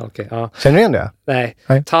 Okay, ja. Känner du igen det? Nej.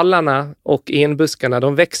 Tallarna och enbuskarna,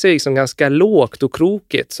 de växer liksom ganska lågt och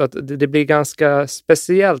krokigt så att det blir ganska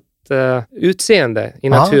speciellt utseende i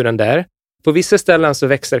naturen där. På vissa ställen så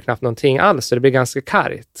växer det knappt någonting alls så det blir ganska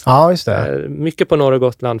kargt. Ja, just det. Mycket på norra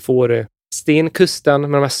Gotland får du stenkusten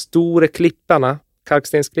med de här stora klipparna.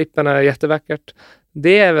 Kalkstensklipparna är jättevackert.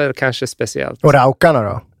 Det är väl kanske speciellt. Och raukarna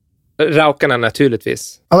då? Raukarna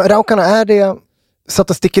naturligtvis. Ja, raukarna, är det så att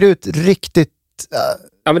det sticker ut riktigt...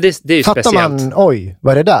 Ja, men det är ju fattar speciellt. Man, oj,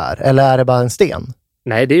 vad är det där? Eller är det bara en sten?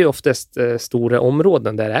 Nej, det är ju oftast stora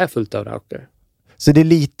områden där det är fullt av raukar. Så det är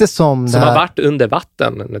lite som har varit under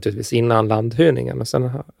vatten naturligtvis innan landhöjningen. Och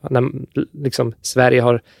sen när liksom Sverige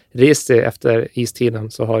har rest sig efter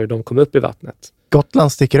istiden så har ju de kommit upp i vattnet.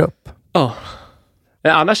 Gotland sticker upp? Ja.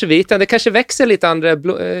 Annars vet jag, det kanske växer lite andra...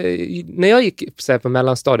 när jag gick så här på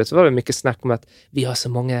mellanstadiet så var det mycket snack om att vi har så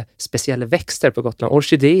många speciella växter på Gotland.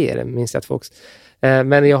 Orkidéer minns jag att folks.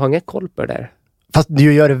 Men jag har ingen koll på det där. Fast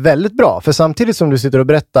du gör det väldigt bra. För samtidigt som du sitter och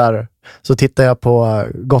berättar så tittar jag på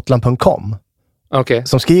gotland.com. Okay.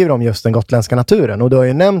 Som skriver om just den gotländska naturen. Och du har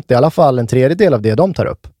ju nämnt i alla fall en tredjedel av det de tar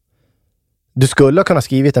upp. Du skulle kunna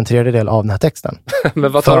skrivit en tredjedel av den här texten.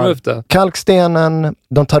 Men vad tar de upp då? Kalkstenen,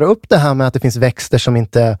 de tar upp det här med att det finns växter som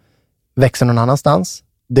inte växer någon annanstans.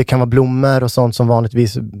 Det kan vara blommor och sånt som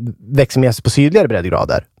vanligtvis växer med sig på sydligare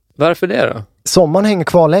breddgrader. Varför det då? Sommaren hänger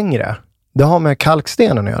kvar längre. Det har med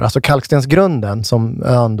kalkstenen att göra. Alltså kalkstensgrunden som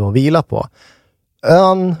ön då vilar på.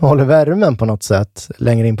 Ön håller värmen på något sätt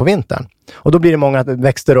längre in på vintern. Och då blir det många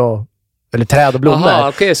växter och eller träd och blommor. Aha,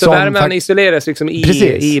 okej. Så värmen isoleras liksom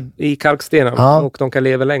i kalkstenen och de kan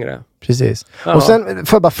leva längre. Precis. Aha. Och sen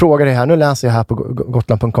får jag bara fråga dig här, nu läser jag här på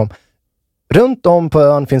gotland.com. Runt om på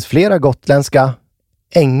ön finns flera gotländska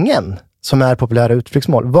ängen som är populära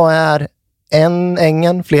utflyktsmål. Vad är en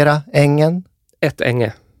ängen, flera ängen? Ett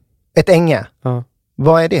änge. Ett änge? Ja.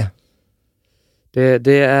 Vad är det?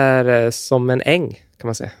 Det är som en äng, kan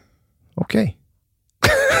man säga. Okej.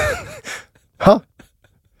 Ha.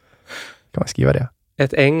 Kan man skriva det?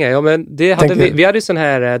 Ett änge, ja men det hade vi hade ju sån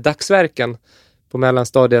här dagsverken på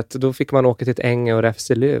mellanstadiet. Då fick man åka till ett änge och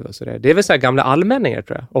räfsa löv och sådär. Det är väl så här gamla allmänningar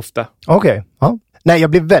tror jag, ofta. Okej, ja. Nej, jag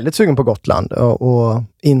blir väldigt sugen på Gotland och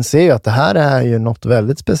inser ju att det här är ju något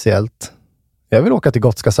väldigt speciellt. Jag vill åka till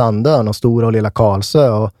Gotska Sandön och Stora och Lilla Karlsö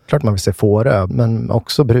och klart man vill se Fårö, men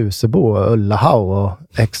också Brusebo och Ullahau och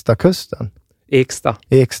Ekstakusten. Eksta.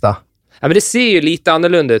 Ja, men det ser ju lite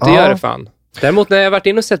annorlunda ut, det gör det fan. Däremot när jag varit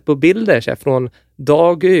inne och sett på bilder så här, från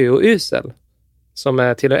Dagö och Ysel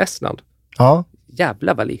som tillhör Estland. Ja.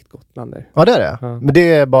 Jävlar vad likt Gotland där. Ja, det är det. Ja. Men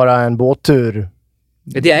det är bara en båttur.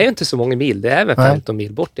 Det är ju inte så många mil. Det är väl 15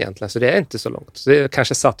 mil bort egentligen. Så det är inte så långt. Så det är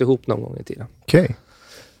kanske satt ihop någon gång i tiden. Okej.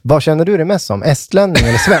 Vad känner du dig mest som? Estlänning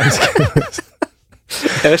eller svensk?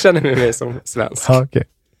 Jag känner mig mer som svensk. Ja, okej.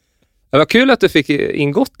 Det var kul att du fick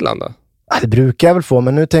in Gotland då. Ja, det brukar jag väl få.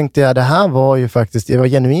 Men nu tänkte jag, det här var ju faktiskt... Jag var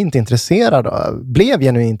blev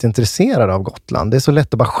genuint intresserad av Gotland. Det är så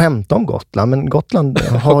lätt att bara skämta om Gotland. Men Gotland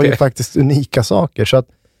har ju faktiskt unika saker. Så att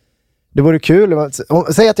det vore kul.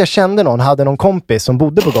 Säg att jag kände någon, hade någon kompis som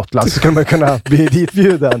bodde på Gotland, så skulle man kunna bli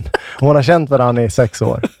ditbjuden. Om man har känt varandra i 6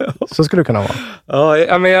 år. Så skulle det kunna vara.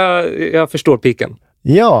 Ja, men jag förstår piken.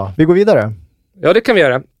 Ja, vi går vidare. Ja, det kan vi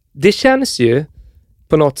göra. Det känns ju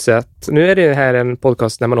på något sätt, nu är det här en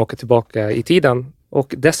podcast när man åker tillbaka i tiden.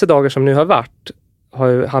 Och dessa dagar som nu har varit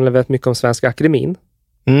handlar väldigt mycket om Svenska Akademin.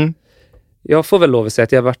 Mm. Jag får väl lov att säga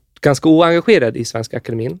att jag har varit ganska oengagerad i Svenska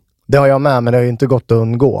Akademin. Det har jag med, men det har ju inte gått att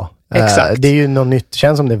undgå. Exakt. Det är ju något nytt,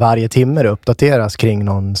 känns som det varje timme uppdateras kring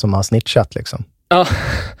någon som har snitchat liksom. Ja,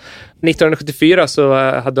 1974 så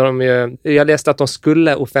hade de ju, jag läste att de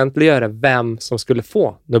skulle offentliggöra vem som skulle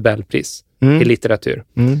få Nobelpris i litteratur.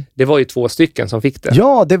 Mm. Det var ju 2 stycken som fick det.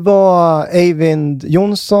 Ja, det var Eyvind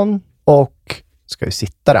Jonsson och, ska ju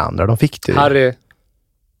sitta det andra, de fick det. Harry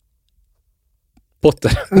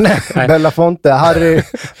Potter. Nej, Belafonte, Harry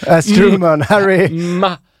Truman,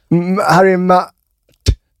 Harry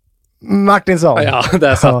Martinsson. Ja,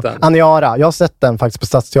 där satt den. Aniara, jag har sett den faktiskt på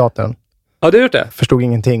Stadsteatern. Ja, du har gjort det? Förstod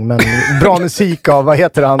ingenting, men bra musik av, vad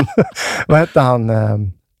heter han? Vad hette han?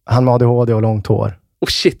 Han med ADHD och långt hår.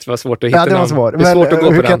 Shit, vad svårt att hitta. Ja, det var svårt. Det är svårt att gå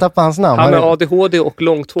på hur kan jag tappa hans namn? Han med ADHD och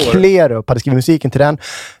långt hår. Klerup hade skrivit musiken till den.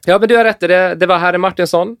 Ja, men du har rätt. Det var Harry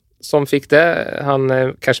Martinsson som fick det. Han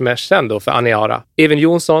är kanske mest känd då för Aniara. Eyvind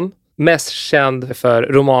Jonsson, mest känd för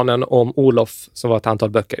romanen om Olof, som var ett antal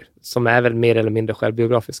böcker. Som är väl mer eller mindre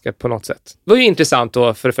självbiografiska på något sätt. Det var ju intressant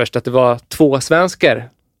då för det första att det var 2 svenskar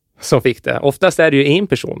som fick det. Oftast är det ju en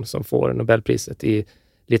person som får Nobelpriset i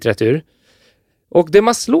litteratur. Och det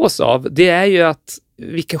man slås av, det är ju att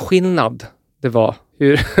vilken skillnad det var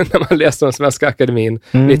när man läste om Svenska Akademin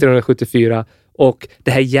 1974 och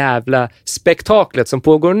det här jävla spektaklet som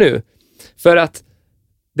pågår nu. För att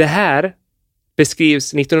det här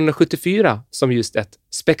beskrivs 1974 som just ett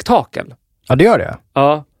spektakel. Ja, det gör det.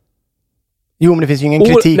 Ja. Jo, men det finns ju ingen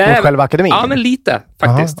kritik mot själva akademin. Ja, men lite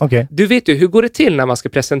faktiskt. Aha, okay. Du vet ju, hur går det till när man ska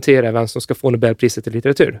presentera vem som ska få Nobelpriset i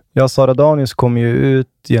litteratur? Ja, Sara Danius kommer ju ut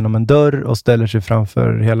genom en dörr och ställer sig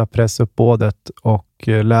framför hela pressuppbådet och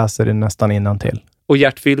läser det nästan innantill. Och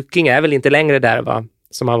Gert Fylking är väl inte längre där, va?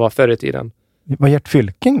 Som han var förr i tiden. Var Gert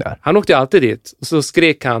Fylking där? Han åkte ju alltid dit. Och så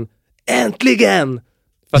skrek han, äntligen!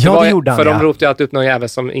 Det gjorde han, för de ropte ju alltid upp någon jävel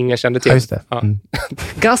som ingen kände till. Ja, just det. Ja.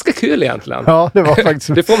 Ganska kul egentligen. Ja, det var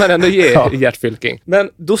faktiskt. Det får man ändå ge Gert Fylking. Men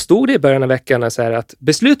då stod det i början av veckan så här att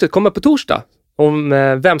beslutet kommer på torsdag om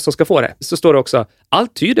vem som ska få det. Så står det också,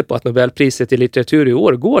 allt tyder på att Nobelpriset i litteratur i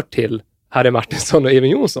år går till Harry Martinsson och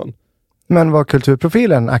Eyvind Jonsson. Men var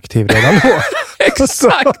kulturprofilen aktiv redan då?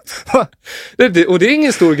 Exakt! Och det är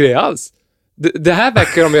ingen stor grej alls. Det här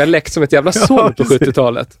verkar de ju ha läckt som ett jävla såg på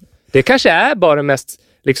 70-talet. Det kanske är bara mest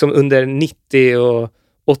liksom under 90 och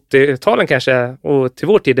 80-talen kanske, och till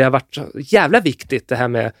vår tid det har varit jävla viktigt det här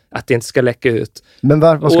med att det inte ska läcka ut. Men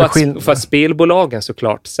vad ska för att spelbolagen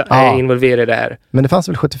såklart är involverade i det här. Men det fanns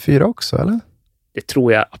väl 74 också, eller? Det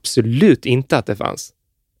tror jag absolut inte att det fanns.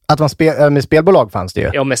 Att man med spelbolag fanns det ju.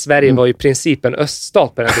 Ja, men Sverige var ju i princip en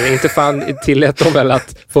öststat på den tiden. Inte fan tillät de väl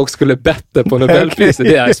att folk skulle betta på Nobelpriset.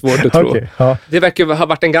 Det är svårt att tro. Okay, ja. Det verkar ha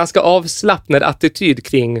varit en ganska avslappnad attityd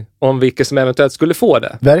kring om vilka som eventuellt skulle få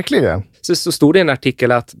det. Verkligen. Så stod det i en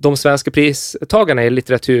artikel att de svenska pristagarna i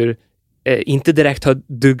litteratur inte direkt har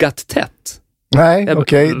duggat tätt. Nej,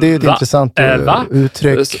 okej. Det är ett intressant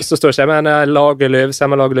uttryck. Så står det så här, Lagerlöf,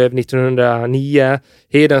 Selma Lagerlöf 1909,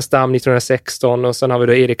 Hedenstam 1916 och sen har vi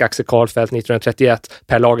då Erik Axel Karlfeldt 1931,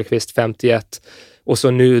 Per Lagerkvist 51 och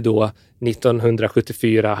så nu då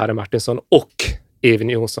 1974 Harry Martinsson och Even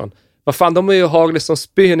Jonsson. Vad fan, de är ju hagligt som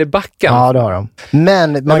spön i backen. Ja, det har de.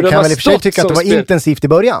 Men man kan väl i och för sig tycka att det var intensivt i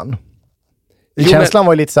början. Känslan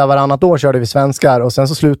var ju lite så här, varannat år körde vi svenskar och sen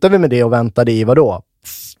så slutade vi med det och väntade i vadå?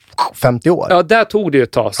 50 år. Ja, där tog det ju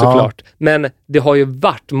ett tag såklart. Ja. Men det har ju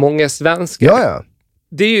varit många svenskar. Ja.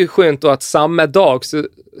 Det är ju skönt då att samma dag så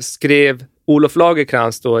skrev Olof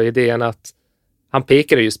Lagercrantz då idén att han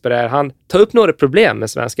pekade just på det här. Han tar upp några problem med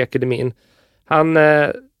Svenska Akademin. Han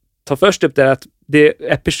tar först upp det att det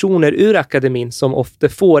är personer ur akademin som ofta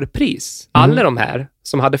får pris. Alla de här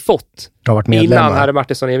som hade fått innan Harry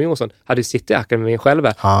Martinsson och Even Jonsson hade ju suttit i akademin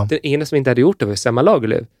själva. Ja. Den ena som inte hade gjort det var ju Selma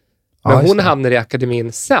Lagerlöf. Men hon hamnade i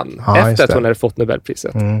akademin sen, efter att hon hade fått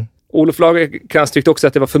Nobelpriset. Olof Lagercrantz tyckte också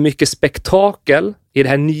att det var för mycket spektakel i det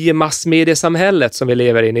här nya massmediesamhället som vi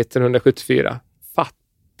lever i 1974.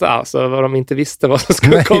 Fatta alltså vad de inte visste vad som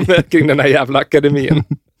skulle komma kring den här jävla akademin.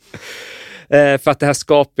 För att det här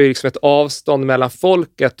skapar liksom ett avstånd mellan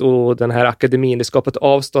folket och den här akademin. Det skapar ett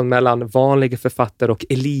avstånd mellan vanliga författare och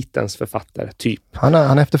elitens författare, typ.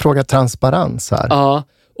 Han efterfrågar transparens här. Ja.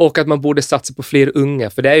 Och att man borde satsa på fler unga.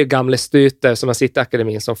 För det är ju gamla stöter som har sitt i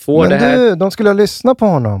akademin som får det här. Men de skulle ha lyssnat på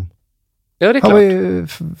honom. Ja, det är klart. Han var ju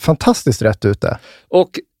fantastiskt rätt ute. Och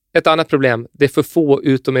ett annat problem, det är för få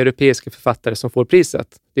utomeuropeiska författare som får priset.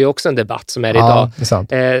 Det är också en debatt som är idag. Det är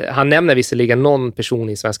sant. Han nämner visserligen någon person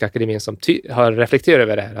i Svenska Akademin som har reflekterat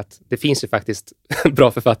över det här. Att det finns ju faktiskt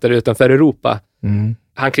bra författare utanför Europa.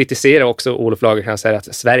 Han kritiserar också Olof Lagercrantz, säger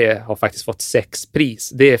att Sverige har faktiskt fått 6 pris.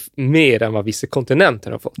 Det är mer än vad vissa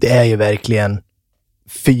kontinenter har fått. Det är ju verkligen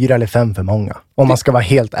 4 eller 5 för många. Om man ska vara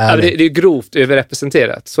helt ärlig. Ja, det är grovt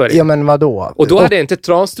överrepresenterat. Så är det. Ja, men vadå? Och då hade inte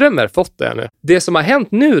Tranströmer fått det nu. Det som har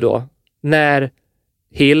hänt nu då, när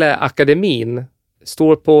hela akademin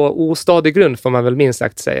står på ostadig grund, får man väl minst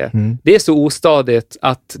sagt säga. Det är så ostadigt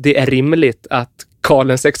att det är rimligt att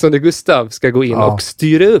Karl XVI Gustav ska gå in och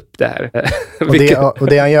styra upp det här. Och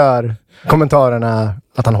det han gör, kommentaren är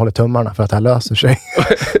att han håller tummarna för att det här löser sig.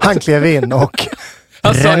 Han klev in och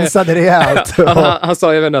rensade rejält. Han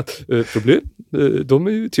sa även att problem, de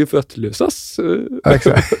är ju till för att lösas.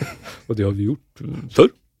 Och det har vi gjort förr.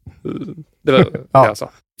 Det var det jag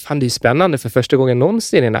sa. Fan, det är ju spännande för första gången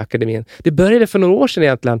någonsin i den här akademin. Det började för några år sedan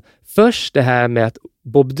egentligen. Först det här med att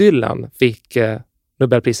Bob Dylan fick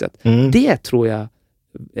Nobelpriset. Det tror jag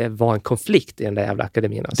var en konflikt i den där jävla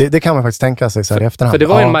akademin. Alltså. Det kan man faktiskt tänka sig så här i efterhand. För det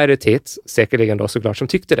var en majoritet, säkerligen då såklart, som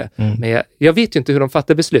tyckte det. Men jag vet ju inte hur de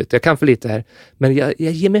fattar beslut. Jag kan för lite här. Men jag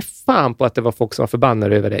ger mig fan på att det var folk som var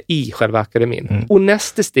förbannade över det i själva akademin. Och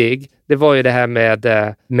nästa steg, det var ju det här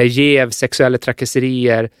med jäv, sexuella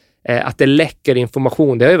trakasserier, att det läcker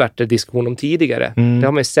information. Det har ju varit en diskussion om tidigare. Det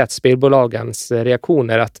har man ju sett, spelbolagens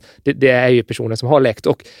reaktioner, att det är ju personer som har läckt.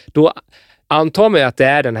 Och då antar man att det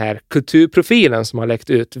är den här kulturprofilen som har läckt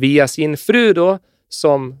ut via sin fru då,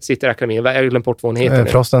 som sitter i akademin. Jag glömde bort vad hon heter nu.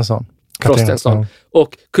 Frostenson.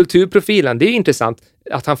 Och kulturprofilen, det är ju intressant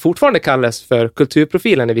att han fortfarande kallas för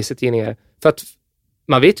kulturprofilen i vissa tidningar. För att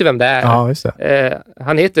man vet ju vem det är. Ja, just det.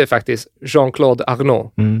 Han heter faktiskt Jean-Claude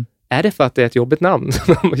Arnault. Är det för att det är ett jobbigt namn?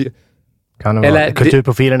 Kan det vara.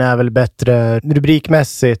 Kulturprofilen är väl bättre,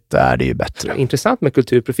 rubrikmässigt är det ju bättre. Intressant med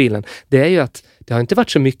kulturprofilen, det är ju att det har inte varit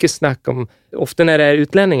så mycket snack om, ofta när det är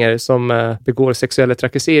utlänningar som begår sexuella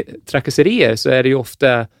trakasserier så är det ju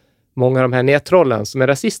ofta många av de här nedtrollen som är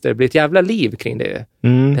rasister, det blir ett jävla liv kring det. Det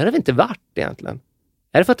har det väl inte varit egentligen.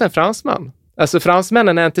 Är det för att det är en fransman? Alltså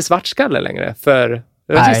fransmännen är inte svartskalle längre för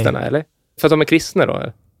rasisterna, eller? För att de är kristna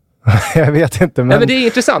då? Jag vet inte. Men det är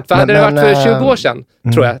intressant, för hade det varit för 20 år sedan,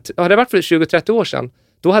 tror jag. Hade det varit för 20-30 år sedan,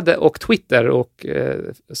 då hade, och Twitter och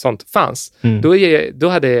sånt fanns, då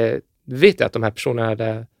hade, vet jag att de här personerna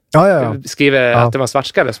hade skrivit att det var en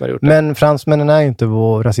svartskalle som hade gjort det. Men fransmännen är ju inte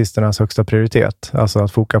rasisternas högsta prioritet, alltså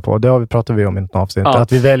att foka på. Det pratar vi om i ett avsnitt.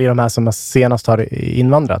 Att vi väljer de här som senast har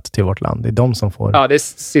invandrat till vårt land. Det är de som får... Ja, det är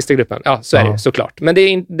sista gruppen. Ja, så är det såklart. Men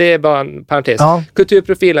det är bara en parentes.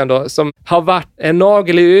 Kulturprofilen då, som har varit en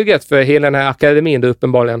nagel i ögat för hela den här akademin då,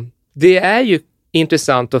 uppenbarligen. Det är ju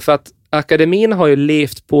intressant då, för att akademin har ju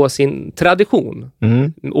levt på sin tradition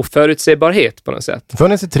och förutsägbarhet på något sätt. Det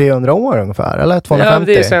funnits i 300 år ungefär, eller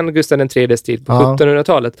 250? Ja, det är sedan Gustav III:s tid på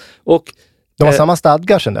 1700-talet. Och de har samma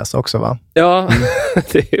stadgar sedan dess också, va? Ja,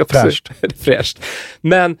 det är också fräscht.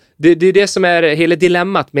 Men det är det som är hela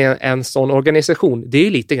dilemmat med en sån organisation. Det är ju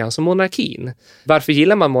lite grann som monarkin. Varför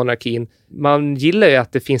gillar man monarkin? Man gillar ju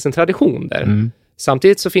att det finns en tradition där.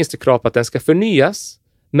 Samtidigt så finns det krav på att den ska förnyas.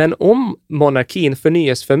 Men om monarkin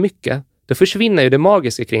förnyas för mycket, då försvinner ju det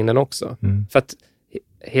magiska kring den också. För att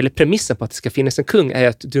hela premissen på att det ska finnas en kung är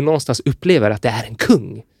att du någonstans upplever att det är en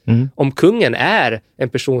kung. Om kungen är en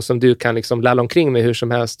person som du kan liksom lalla omkring med hur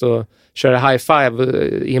som helst och köra high five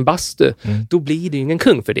i en bastu, då blir det ju ingen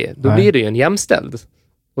kung för det. Då blir det ju en jämställd.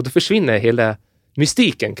 Och då försvinner hela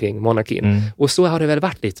mystiken kring monarkin. Och så har det väl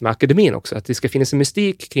varit lite med akademin också, att det ska finnas en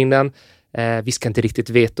mystik kring den. Vi ska inte riktigt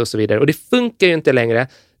veta och så vidare. Och det funkar ju inte längre.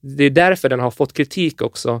 Det är därför den har fått kritik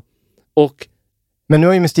också. Men nu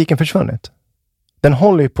har ju mystiken försvunnit. Den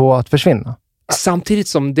håller ju på att försvinna. Samtidigt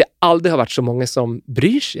som det aldrig har varit så många som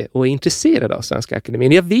bryr sig och är intresserade av Svenska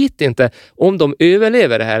akademin. Jag vet inte om de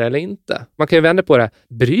överlever det här eller inte. Man kan ju vända på det.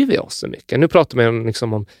 Bryr vi oss så mycket? Nu pratar man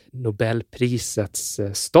liksom om Nobelprisets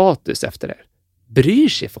status efter det. Bryr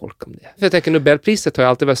sig folk om det? För jag tänker, Nobelpriset har ju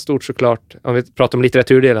alltid varit stort såklart, om vi pratar om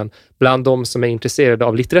litteraturdelen, bland de som är intresserade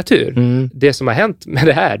av litteratur. Det som har hänt med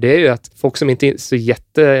det här, det är ju att folk som inte är så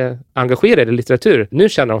jätteengagerade i litteratur, nu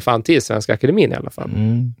känner de fan till Svenska akademin i alla fall.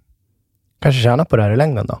 Kanske tjäna på det här i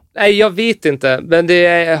längden då? Nej, jag vet inte. Men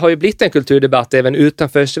det har ju blivit en kulturdebatt även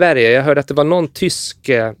utanför Sverige. Jag hörde att det var någon tysk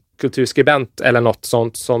kulturskribent eller något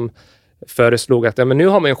sånt som föreslog att men nu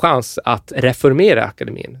har man en chans att reformera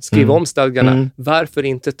akademin. Skriva om stadgarna. Varför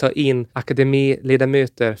inte ta in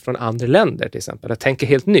akademiledamöter från andra länder till exempel? Att tänka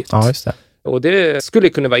helt nytt. Ja, just det. Och det skulle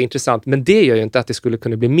kunna vara intressant, men det gör ju inte att det skulle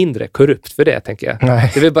kunna bli mindre korrupt för det, tänker jag.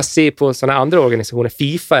 Nej. Det vill bara se på sådana andra organisationer.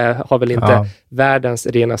 FIFA har väl inte världens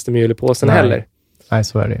renaste mjöl i påsen heller. Nej,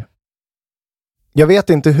 så är det. Jag vet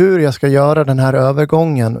inte hur jag ska göra den här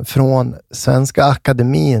övergången från Svenska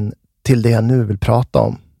akademin till det jag nu vill prata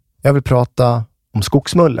om. Jag vill prata om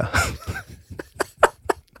skogsmulle.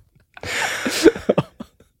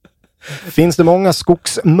 Finns det många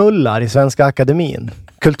skogsmullar i Svenska akademin?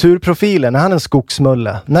 Kulturprofilen, är han en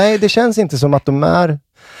skogsmulle? Nej, det känns inte som att de är...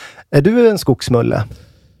 Är du en skogsmulle?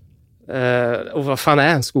 Och vad fan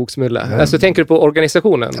är en skogsmulle? Alltså, tänker du på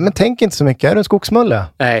organisationen? Men tänk inte så mycket. Är du en skogsmulle?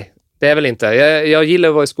 Nej, det är väl inte. Jag gillar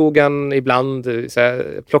att vara i skogen ibland,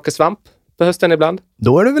 plocka svamp på hösten ibland.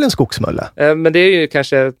 Då är du väl en skogsmulle? Men det är ju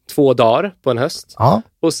kanske 2 dagar på en höst. Ja.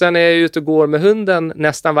 Och sen är jag ute och går med hunden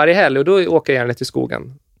nästan varje helg och då åker jag gärna till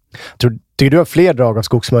skogen. Tycker du har fler drag av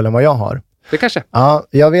skogsmulle än vad jag har? Det kanske. Ja,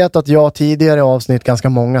 jag vet att jag tidigare i avsnitt, ganska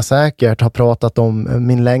många säkert, har pratat om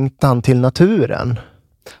min längtan till naturen.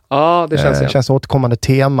 Ja, det känns känns återkommande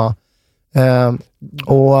tema.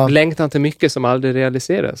 Och längtan till mycket som aldrig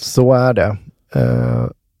realiseras. Så är det.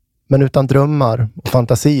 Men utan drömmar och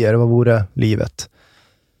fantasier, vad vore livet?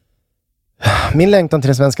 Min längtan till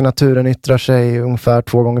den svenska naturen yttrar sig ungefär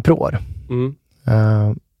 2 gånger per år.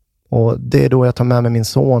 Och det är då jag tar med mig min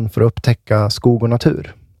son för att upptäcka skog och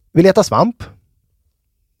natur. Vi letar svamp.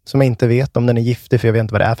 Som jag inte vet om den är giftig, för jag vet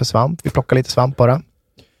inte vad det är för svamp. Vi plockar lite svamp bara.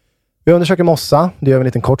 Vi undersöker mossa. Det gör vi en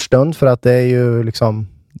liten kort stund för att det är ju liksom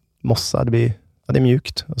mossa. Det är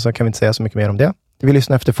mjukt. Och så kan vi inte säga så mycket mer om det. Vi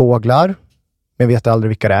lyssnar efter fåglar. Men jag vet aldrig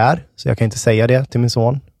vilka det är. Så jag kan inte säga det till min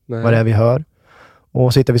son. Nej. Vad det är vi hör.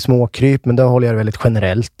 Och så hittar vi småkryp. Men då håller jag det väldigt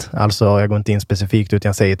generellt. Alltså jag går inte in specifikt utan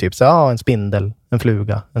jag säger typ så, en spindel, en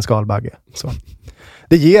fluga, en skalbagge. Så.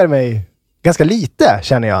 Det ger mig ganska lite,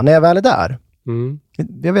 känner jag, när jag väl är där.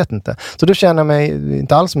 Jag vet inte. Så då känner jag mig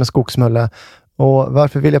inte alls som en skogsmulle. Och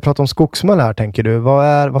varför vill jag prata om skogsmulle här, tänker du?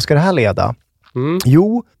 Vad ska det här leda?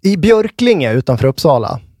 Jo, i Björklinge utanför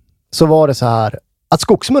Uppsala så var det så här att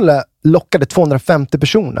skogsmulle lockade 250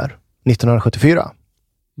 personer 1974.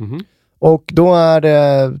 Och då är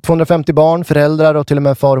det 250 barn, föräldrar och till och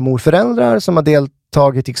med far- och morföräldrar som har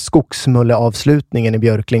deltagit i skogsmulleavslutningen i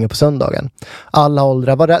Björklinge på söndagen. Alla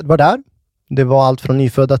åldrar var där. Det var allt från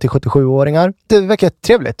nyfödda till 77-åringar. Det verkar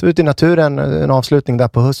trevligt. Ute i naturen, en avslutning där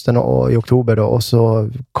på hösten och i oktober då, och så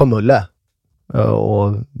kom Mulle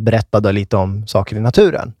och berättade lite om saker i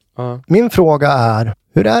naturen. Min fråga är,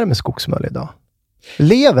 hur är det med skogsmulle idag?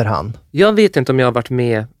 Lever han? Jag vet inte om jag har varit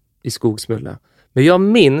med i skogsmulle. Men jag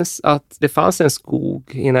minns att det fanns en skog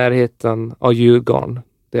i närheten av Djurgården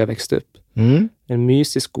där jag växte upp. En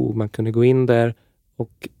mysig skog. Man kunde gå in där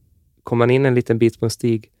och kom man in en liten bit på en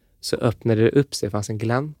stig så öppnade det upp sig. Det fanns en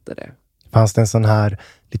glänta där. Fanns det en sån här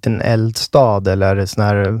liten eldstad eller sån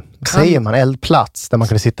här, säger man, eldplats där man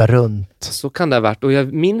kunde sitta runt? Så kan det ha varit. Och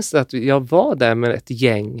jag minns att jag var där med ett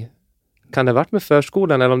gäng. Kan det ha varit med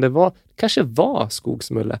förskolan eller om det kanske var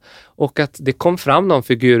Skogsmulle. Och att det kom fram någon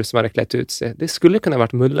figur som hade klätt ut sig. Det skulle kunna ha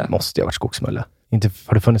varit Mulle. Måste ju ha varit Skogsmulle. Inte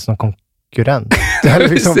har det funnits någon konkurrent.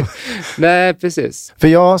 Liksom... Nej, precis. För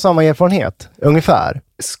jag har samma erfarenhet, ungefär.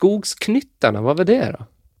 Skogsknyttarna, vad var det då?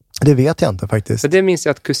 Det vet jag inte faktiskt. För det minns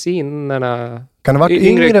jag att kusinerna... Kan det ha varit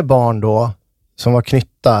yngre barn då som var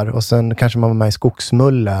knyttar och sen kanske man var med i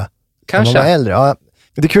Skogsmulle? Kanske. Man var äldre. Ja,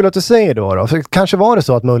 det är kul att du säger då. För kanske var det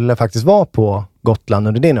så att Mulle faktiskt var på Gotland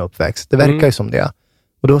under din uppväxt. Det verkar ju som det.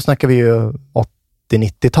 Och då snackar vi ju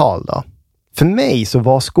 80-90-tal då. För mig så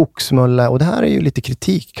var Skogsmulle, och det här är ju lite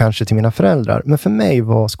kritik kanske till mina föräldrar, men för mig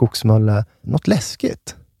var Skogsmulle något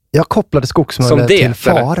läskigt. Jag kopplade Skogsmulle till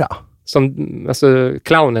fara. Som, alltså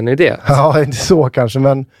clownen i det? Ja, inte så kanske,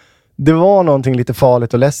 men det var någonting lite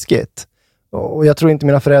farligt och läskigt. Och jag tror inte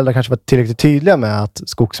mina föräldrar kanske var tillräckligt tydliga med att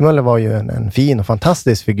Skogsmulle var ju en fin och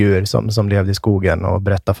fantastisk figur som levde i skogen och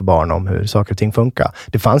berättade för barn om hur saker och ting funkar.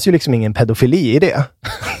 Det fanns ju liksom ingen pedofili i det.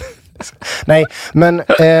 Nej, men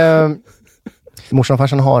morsan och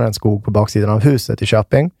farsan har en skog på baksidan av huset i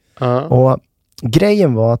Köping. Och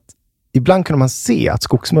grejen var att ibland kunde man se att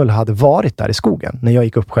Skogsmulle hade varit där i skogen när jag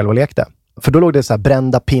gick upp själv och lekte. För då låg det så här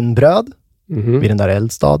brända pinnbröd vid den där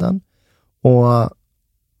eldstaden. Och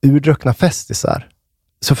urdruckna festisar.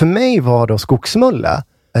 Så för mig var då Skogsmulle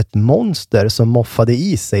ett monster som moffade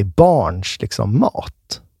i sig barns liksom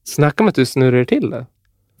mat. Snacka om att du snurrar till det.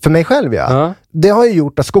 För mig själv, ja. Det har ju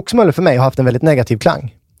gjort att Skogsmulle för mig har haft en väldigt negativ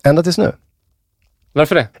klang. Ända tills nu.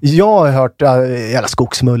 Varför det? Jag har hört jävla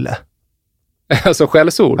Skogsmulle. Alltså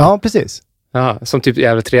skällsord? Ja, precis. Ja, som typ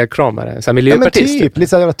jävla trädkramare. Så här miljöpartist. Ja, men typ. Lite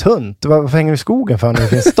så jävla tunt. Varför hänger du i skogen för när det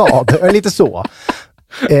finns stad? Lite så.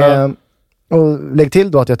 Och lägg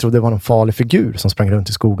till då att jag trodde det var någon farlig figur som sprang runt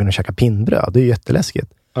i skogen och käkade pinnbröd. Det är ju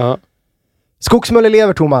jätteläskigt. Skogsmulle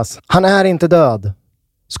lever, Thomas. Han är inte död.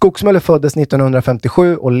 Skogsmulle föddes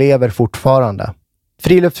 1957 och lever fortfarande.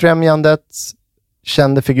 Friluftsfrämjandets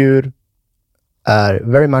kände figur är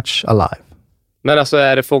very much alive. Men alltså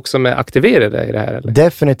är det folk som är aktiverade i det här? Eller?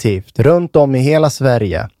 Definitivt. Runt om i hela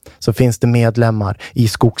Sverige så finns det medlemmar i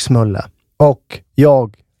Skogsmulle. Och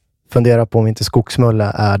jag funderar på om inte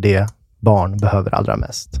Skogsmulle är det barn behöver allra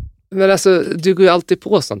mest. Men alltså, du går ju alltid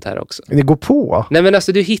på sånt här också. Det går på? Nej, men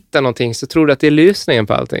alltså du hittar någonting så tror du att det är lösningen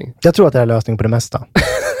på allting. Jag tror att det är lösningen på det mesta.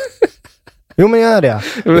 Jo, men jag är det.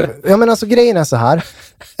 Ja, men alltså grejen är så här.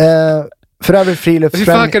 För övrigt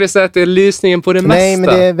friluftsfrämjande... Hur fan kan du säga att det är lösningen på det mesta? Nej, men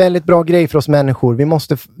det är en väldigt bra grej för oss människor.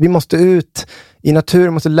 Vi måste ut i naturen,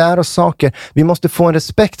 vi måste lära oss saker. Vi måste få en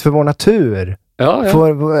respekt för vår natur. Ja.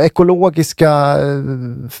 För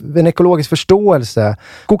en ekologisk förståelse.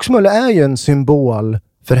 Skogsmulle är ju en symbol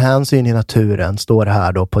för hänsyn i naturen, står det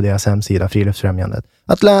här då på deras hemsida, Friluftsfrämjandet.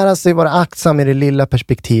 Att lära sig vara aktsam i det lilla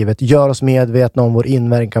perspektivet gör oss medvetna om vår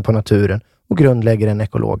inverkan på naturen och grundlägger en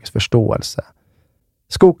ekologisk förståelse.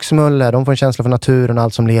 Skogsmulle, de får en känsla för naturen och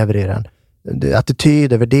allt som lever i den.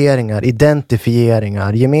 Attityder, värderingar,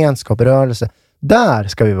 identifieringar, gemenskap, rörelse. Där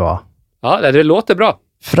ska vi vara. Ja, det låter bra.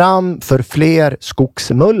 Fram för fler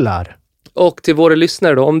skogsmullar. Och till våra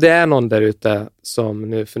lyssnare då, om det är någon där ute som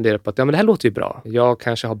nu funderar på att ja, men det här låter ju bra. Jag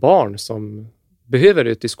kanske har barn som behöver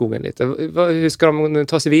ut i skogen lite. Hur ska de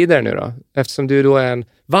ta sig vidare nu då? Eftersom du då är en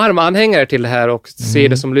varm anhängare till det här och ser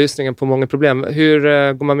det som lösningen på många problem.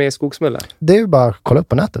 Hur går man med i Skogsmulle? Det är ju bara att kolla upp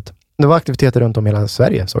på nätet. Det var aktiviteter runt om hela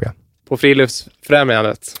Sverige, såg jag. På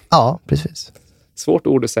Friluftsfrämjandet? Ja, precis. Svårt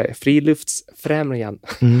ord att säga.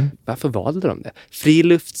 Friluftsfrämjandet. Varför valde de det?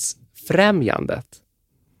 Friluftsfrämjandet.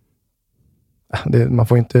 Man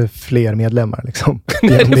får inte fler medlemmar liksom.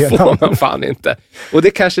 Nej, det får man fan inte. Och det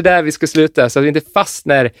är kanske där vi ska sluta, så att vi inte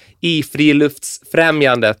fastnar i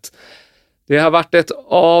Friluftsfrämjandet. Det har varit ett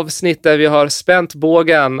avsnitt där vi har spänt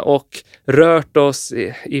bågen och rört oss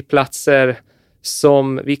i platser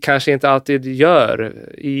som vi kanske inte alltid gör.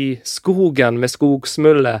 I skogen med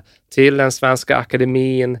Skogsmulle, till den svenska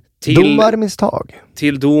akademin,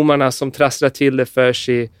 till domarna som trasslar till det för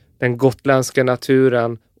sig, den gotländska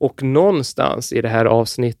naturen. Och någonstans i det här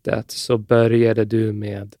avsnittet så började du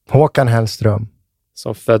med Håkan Hellström,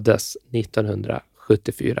 som föddes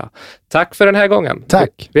 1974. Tack för den här gången.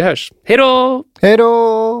 Tack. Vi hörs. Hej då! Hej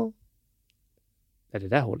då! Nej, det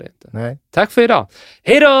där håller inte. Nej. Tack för idag.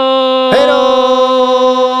 Hej då! Hej då!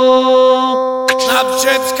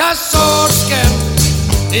 Snabbköpskassörsken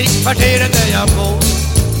i kvarteret där jag bor.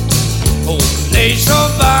 Hon är så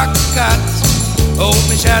vackert och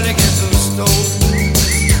min kärlek är så stor.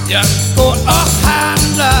 Jag går och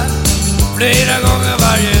handlar flera gånger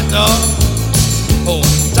varje dag. på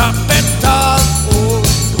tappetalt.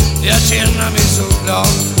 Jag känner mig så glad.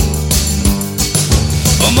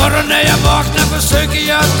 Om morgonen när jag vaknar försöker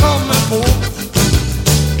jag komma på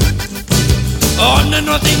om det är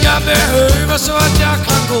någonting jag behöver så att jag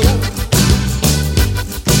kan gå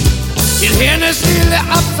till hennes lilla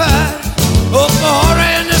affär och få höra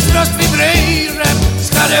hennes röst vibrera.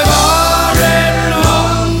 Ska det vara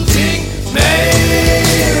någonting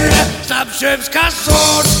mer?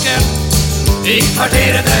 Snabbköpskassorsken i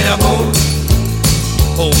kvarteret där jag bor.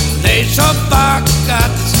 Hon är så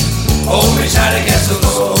backat och min kärlek är så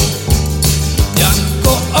stor. Jag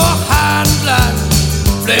går och handlar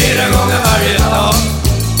flera gånger varje dag.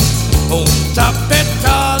 Hon tar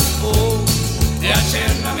betalt på. Jag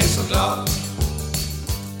känner mig så glad.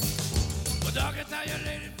 Och dagen tar jag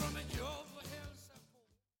ledigt från mitt jobb och hälsar på.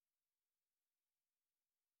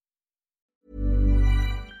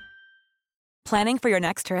 Planning for your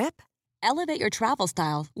next trip? Elevate your travel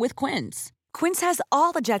style with Quince. Quince has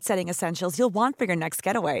all the jet-setting essentials you'll want for your next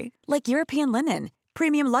getaway, like European linen,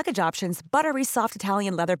 premium luggage options, buttery soft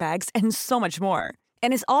Italian leather bags, and so much more.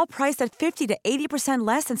 And is all priced at 50 to 80%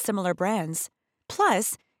 less than similar brands.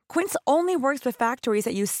 Plus, Quince only works with factories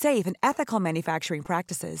that use safe and ethical manufacturing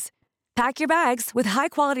practices. Pack your bags with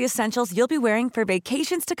high-quality essentials you'll be wearing for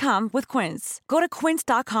vacations to come with Quince. Go to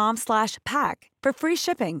quince.com/pack for free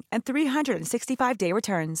shipping and 365-day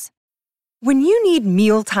returns. When you need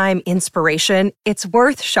mealtime inspiration, it's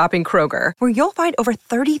worth shopping Kroger, where you'll find over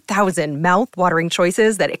 30,000 mouth-watering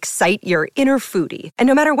choices that excite your inner foodie. And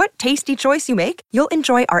no matter what tasty choice you make, you'll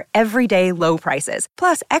enjoy our everyday low prices,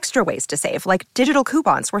 plus extra ways to save, like digital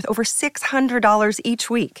coupons worth over $600 each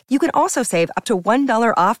week. You can also save up to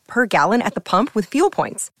 $1 off per gallon at the pump with fuel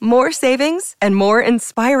points. More savings and more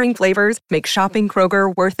inspiring flavors make shopping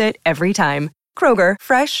Kroger worth it every time. Kroger,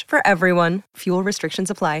 fresh for everyone. Fuel restrictions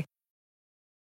apply.